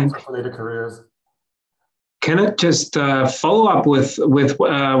 Right. For later careers. Can I just follow up with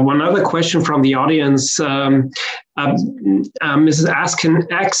one other question from the audience? Mrs.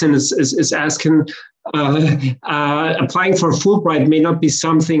 Axon is asking, applying for Fulbright may not be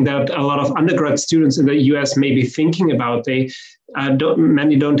something that a lot of undergrad students in the US may be thinking about.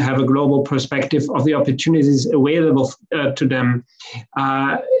 Many don't have a global perspective of the opportunities available to them.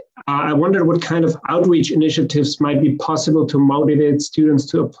 I wonder what kind of outreach initiatives might be possible to motivate students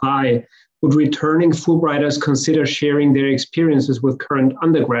to apply. Would returning Fulbrighters consider sharing their experiences with current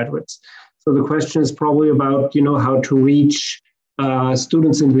undergraduates? So the question is probably about, how to reach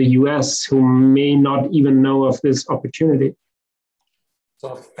students in the US who may not even know of this opportunity.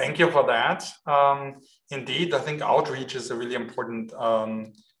 So thank you for that. Indeed, I think outreach is a really important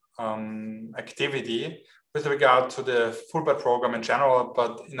activity with regard to the Fulbright program in general,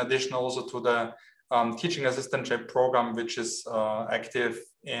 but in addition also to the teaching assistantship program, which is active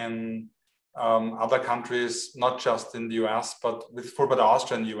in other countries, not just in the US, but with Fulbright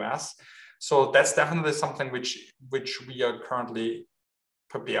Austria in the US. So that's definitely something which we are currently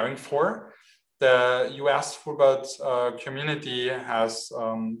preparing for. The US Fulbright community has,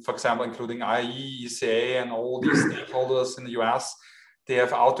 for example, including IE, ECA, and all these stakeholders in the US, they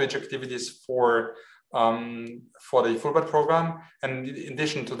have outreach activities for the Fulbright program. And in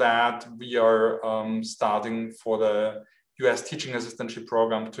addition to that, we are starting for the US Teaching Assistantship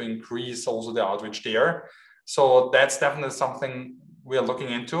program to increase also the outreach there. So that's definitely something we are looking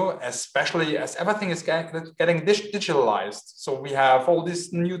into, especially as everything is getting digitalized. So we have all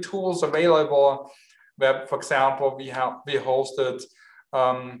these new tools available where, for example, we hosted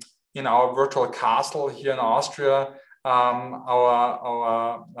in our virtual castle here in Austria,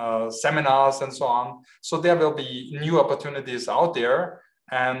 our seminars and so on. So there will be new opportunities out there,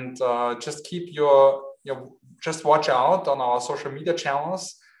 and just keep just watch out on our social media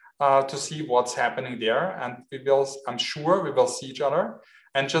channels to see what's happening there, and I'm sure we will see each other.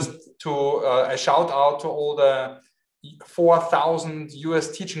 And just to a shout out to all the 4,000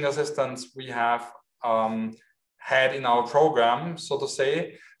 US teaching assistants we have had in our program, so to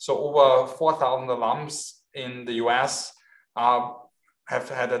say. So over 4,000 alums in the US have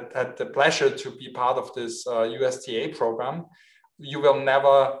had the pleasure to be part of this USTA program. You will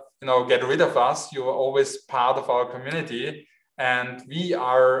never, get rid of us. You are always part of our community, and we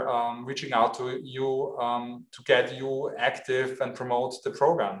are reaching out to you to get you active and promote the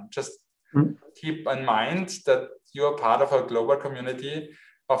program. Just keep in mind that you are part of a global community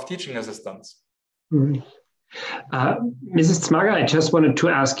of teaching assistants. Mrs. Zmaga, I just wanted to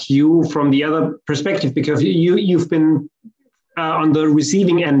ask you from the other perspective, because you've been on the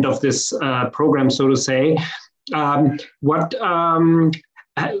receiving end of this program, so to say.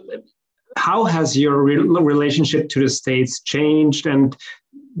 How has your relationship to the States changed? And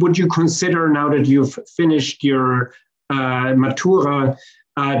would you consider, now that you've finished your Matura,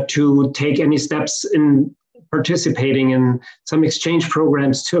 to take any steps in participating in some exchange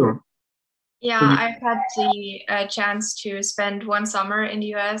programs too? Yeah, I've had the chance to spend one summer in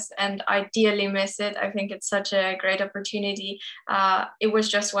the US and I dearly miss it. I think it's such a great opportunity. It was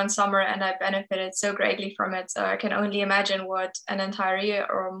just one summer and I benefited so greatly from it. So I can only imagine what an entire year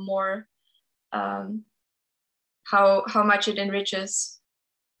or more, how much it enriches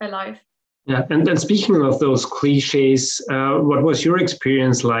my life. Yeah, and then speaking of those cliches, what was your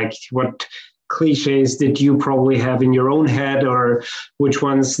experience like? What cliches did you probably have in your own head, or which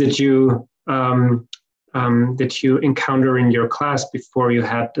ones did you encounter in your class before you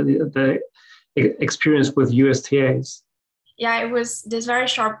had the experience with USTAs? Yeah, it was this very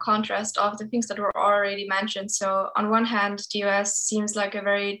sharp contrast of the things that were already mentioned. So on one hand, the US seems like a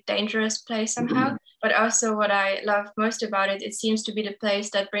very dangerous place somehow, but also what I love most about it, it seems to be the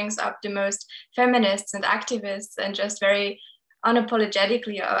place that brings up the most feminists and activists and just very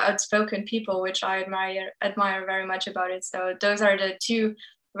unapologetically outspoken people, which I admire very much about it. So those are the two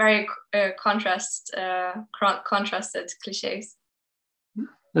very contrasted cliches.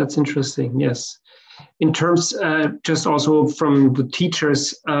 That's interesting, yes. In terms, just also from the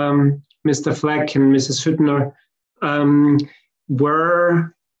teachers, Mr. Fleck and Mrs. Hüttner,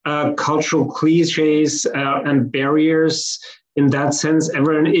 were cultural cliches and barriers in that sense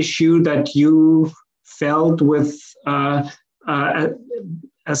ever an issue that you felt with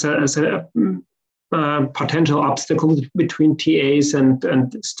as a potential obstacle between TAs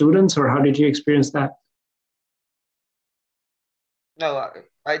and students, or how did you experience that? No,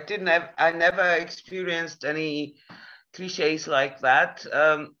 I didn't have. I never experienced any cliches like that.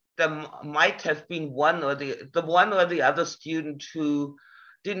 There might have been one or the other student who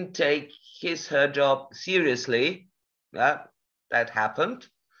didn't take her job seriously. Yeah, that happened.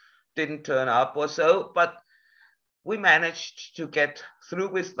 Didn't turn up or so, but we managed to get through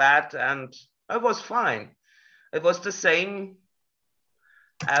with that, and it was fine. It was the same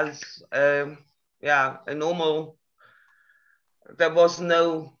as a normal. There was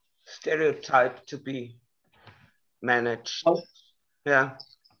no stereotype to be managed. Oh. Yeah.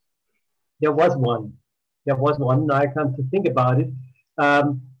 There was one. Now I come to think about it.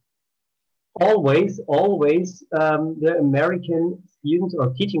 Always, the American students,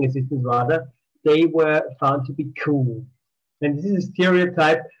 or teaching assistants rather, they were found to be cool. And this is a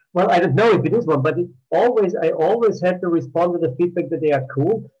stereotype. Well, I don't know if it is one, but I always had to respond to the feedback that they are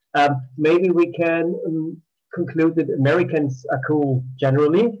cool. Maybe we can conclude that Americans are cool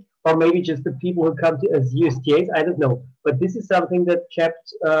generally, or maybe just the people who come to as USTAs. I don't know, but this is something that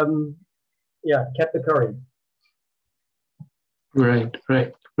kept occurring. Right.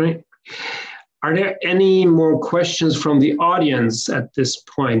 Are there any more questions from the audience at this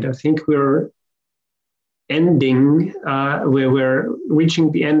point? I think we're ending. We're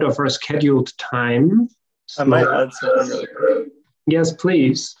reaching the end of our scheduled time. So, I might add something really quick. Yes,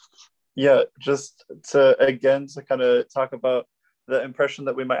 please. Yeah, just to kind of talk about the impression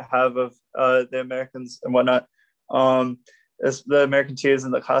that we might have of the Americans and whatnot, as the American TAs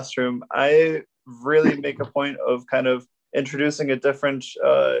in the classroom. I really make a point of kind of introducing a different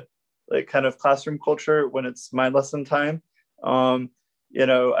kind of classroom culture when it's my lesson time. Of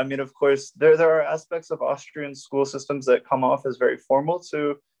course, there are aspects of Austrian school systems that come off as very formal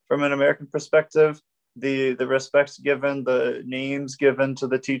from an American perspective. The respect given, the names given to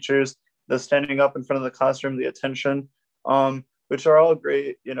the teachers, the standing up in front of the classroom, the attention, which are all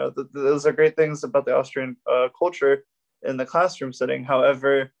great. Those are great things about the Austrian culture in the classroom setting.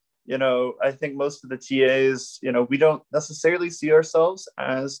 However, I think most of the TAs, we don't necessarily see ourselves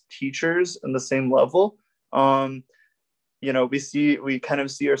as teachers in the same level. We kind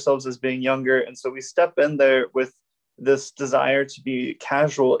of see ourselves as being younger. And so we step in there with this desire to be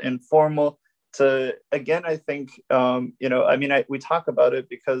casual, informal, again, I think, you know, I mean, we talk about it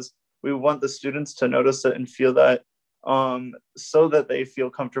because we want the students to notice it and feel that, so that they feel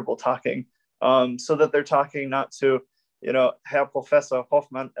comfortable talking, so that they're talking not to, you know, Herr Professor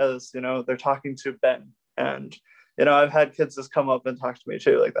Hoffmann, as, you know, they're talking to Ben. And, you know, I've had kids just come up and talk to me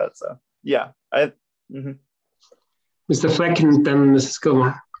too, like that. So yeah, Mr. Fleck and then Mrs.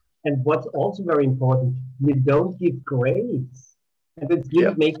 Gilmore. And what's also very important, you don't give grades. And when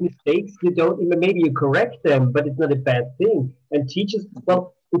students make mistakes, you don't, maybe you correct them, but it's not a bad thing. And teachers,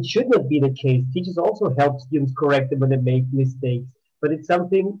 well, it should not be the case. Teachers also help students correct them when they make mistakes. But it's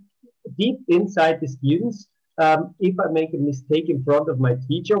something deep inside the students. If I make a mistake in front of my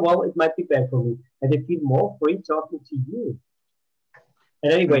teacher, well, it might be bad for me. And they feel more free talking to you.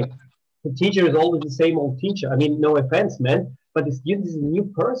 And anyway, the teacher is always the same old teacher. I mean, no offense, man, but the student is a new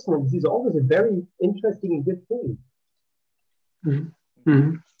person, and this is always a very interesting and good thing.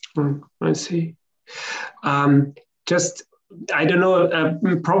 Mm-hmm. Mm-hmm. I see. Just, I don't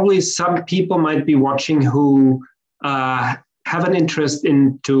know, probably some people might be watching who have an interest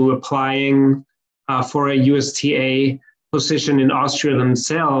into applying for a USTA position in Austria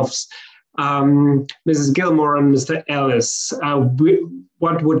themselves. Mrs. Gilmore and Mr. Ellis,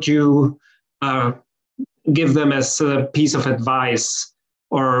 what would you give them as a piece of advice,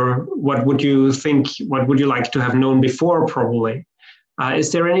 or what would you think, what would you like to have known before, probably?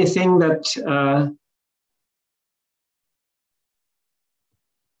 Is there anything that...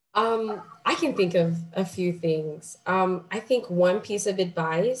 I can think of a few things. I think one piece of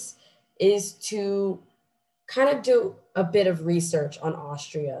advice is to kind of do a bit of research on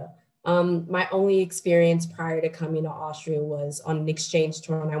Austria. My only experience prior to coming to Austria was on an exchange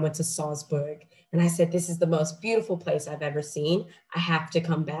tour, and I went to Salzburg, and I said, this is the most beautiful place I've ever seen. I have to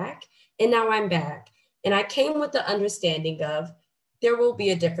come back. And now I'm back. And I came with the understanding of there will be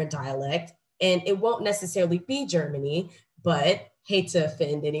a different dialect, and it won't necessarily be Germany, but hate to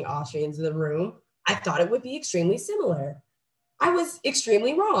offend any Austrians in the room, I thought it would be extremely similar. I was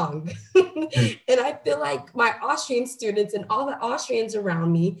extremely wrong. And I feel like my Austrian students and all the Austrians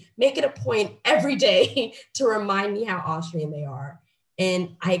around me make it a point every day to remind me how Austrian they are.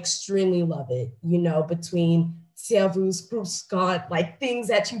 And I extremely love it, you know, between Servus, Grüß Gott, like things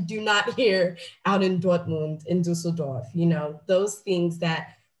that you do not hear out in Dortmund, in Düsseldorf, you know, those things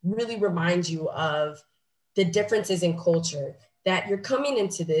that really remind you of the differences in culture, that you're coming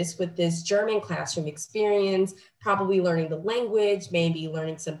into this with this German classroom experience, probably learning the language, maybe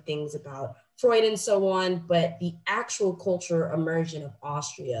learning some things about Freud and so on, but the actual culture immersion of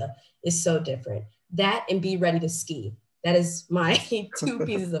Austria is so different. That and be ready to ski. That is my 2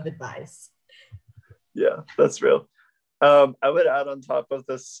 pieces of advice. Yeah, that's real. I would add on top of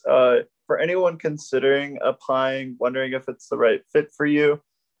this, for anyone considering applying, wondering if it's the right fit for you,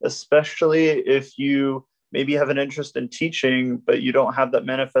 especially if you maybe have an interest in teaching, but you don't have that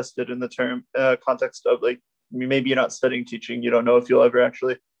manifested in the term context of, like, maybe you're not studying teaching, you don't know if you'll ever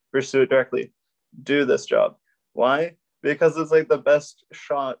actually pursue it directly. Do this job. Why? Because it's like the best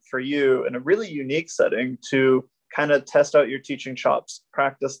shot for you in a really unique setting to kind of test out your teaching chops,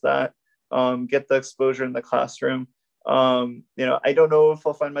 practice that, get the exposure in the classroom. You know, I don't know if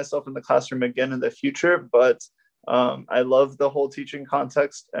I'll find myself in the classroom again in the future, but I love the whole teaching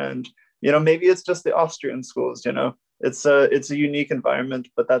context. And you know, maybe it's just the Austrian schools, you know, it's a unique environment,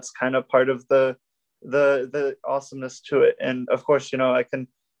 but that's kind of part of the awesomeness to it. And of course, you know, I can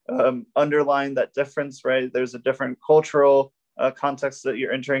underline that difference, right? There's a different cultural context that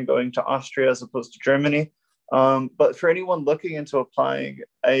you're entering going to Austria as opposed to Germany. But for anyone looking into applying,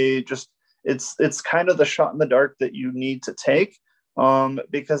 it's kind of the shot in the dark that you need to take.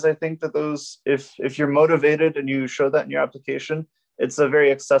 Because I think that those, if you're motivated and you show that in your application, it's a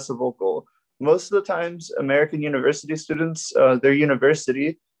very accessible goal. Most of the times, American university students,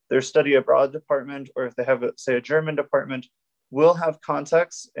 their study abroad department, or if they have, say, a German department, will have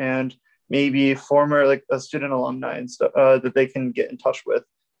contacts and maybe former, like, a student alumni and stuff that they can get in touch with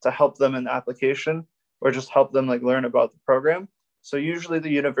to help them in the application, or just help them, like, learn about the program. So usually the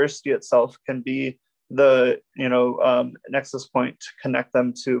university itself can be the, you know, nexus point to connect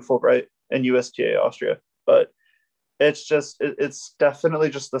them to Fulbright and USTA Austria. But it's definitely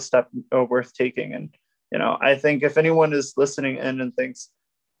just the step worth taking. And, you know, I think if anyone is listening in and thinks,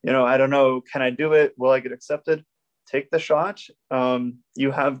 you know, I don't know, can I do it? Will I get accepted? Take the shot.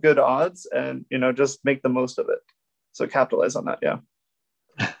 You have good odds, and, you know, just make the most of it. So capitalize on that. Yeah.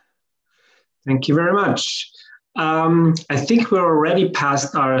 Thank you very much. I think we're already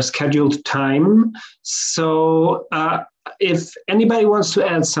past our scheduled time. So if anybody wants to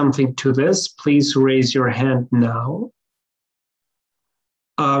add something to this, please raise your hand now.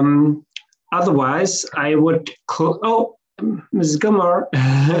 Otherwise, I would oh, Ms. Gilmore.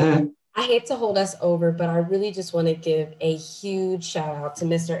 I hate to hold us over, but I really just want to give a huge shout out to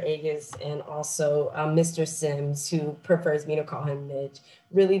Mr. Agus and also Mr. Sims, who prefers me to call him Mitch.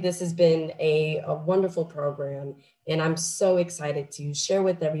 Really, this has been a wonderful program, and I'm so excited to share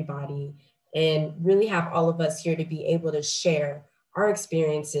with everybody and really have all of us here to be able to share our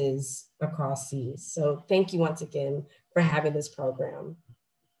experiences across seas. So thank you once again for having this program.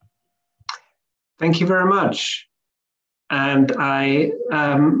 Thank you very much. And I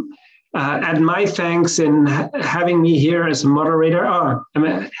add my thanks in having me here as a moderator. Oh,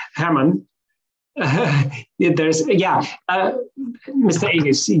 Herman. Mr.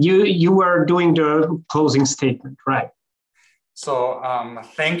 Agus, you were doing the closing statement, right? So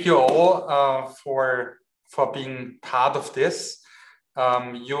thank you all for being part of this.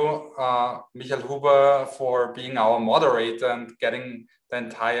 You, Michael Huber, for being our moderator and getting the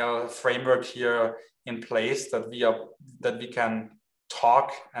entire framework here in place that we can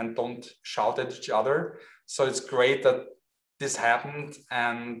talk and don't shout at each other. So it's great that this happened,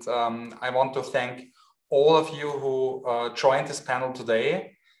 and I want to thank all of you who joined this panel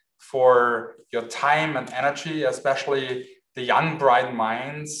today for your time and energy, especially the young bright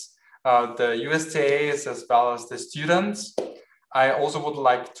minds, the USTAs as well as the students. I also would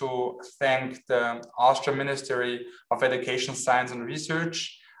like to thank the Austrian Ministry of Education, Science and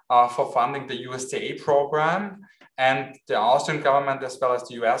Research for funding the USTA program, and the Austrian government as well as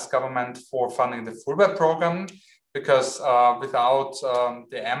the US government for funding the Fulbright program, because without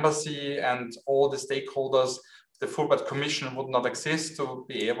the embassy and all the stakeholders, the Fulbright Commission would not exist to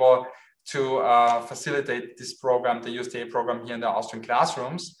be able to facilitate this program, the USTA program here in the Austrian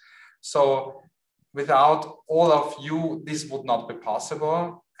classrooms. So without all of you, this would not be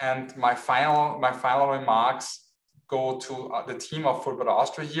possible. And my final remarks go to the team of Fulbright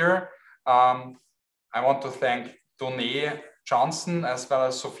Austria here. I want to thank Doné Johnson as well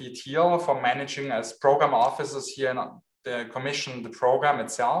as Sophie Thiel for managing as program officers here in the commission, the program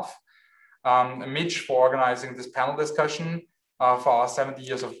itself. Mitch for organizing this panel discussion for our 70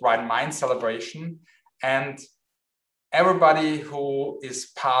 years of Bright Mind celebration, and everybody who is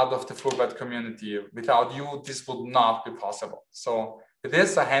part of the Fulbright community. Without you, this would not be possible. So with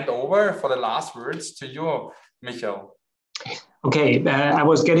this, I hand over for the last words to you, Michael. Okay, I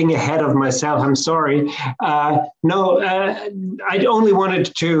was getting ahead of myself. I'm sorry. I only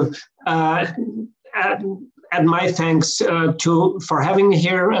wanted to add my thanks for having me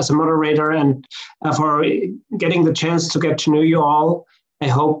here as a moderator and for getting the chance to get to know you all. I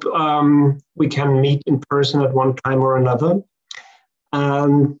hope we can meet in person at one time or another.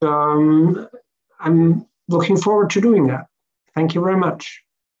 And I'm looking forward to doing that. Thank you very much.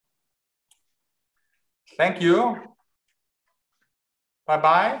 Thank you.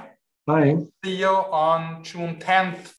 Bye-bye. Bye. See you on June 10th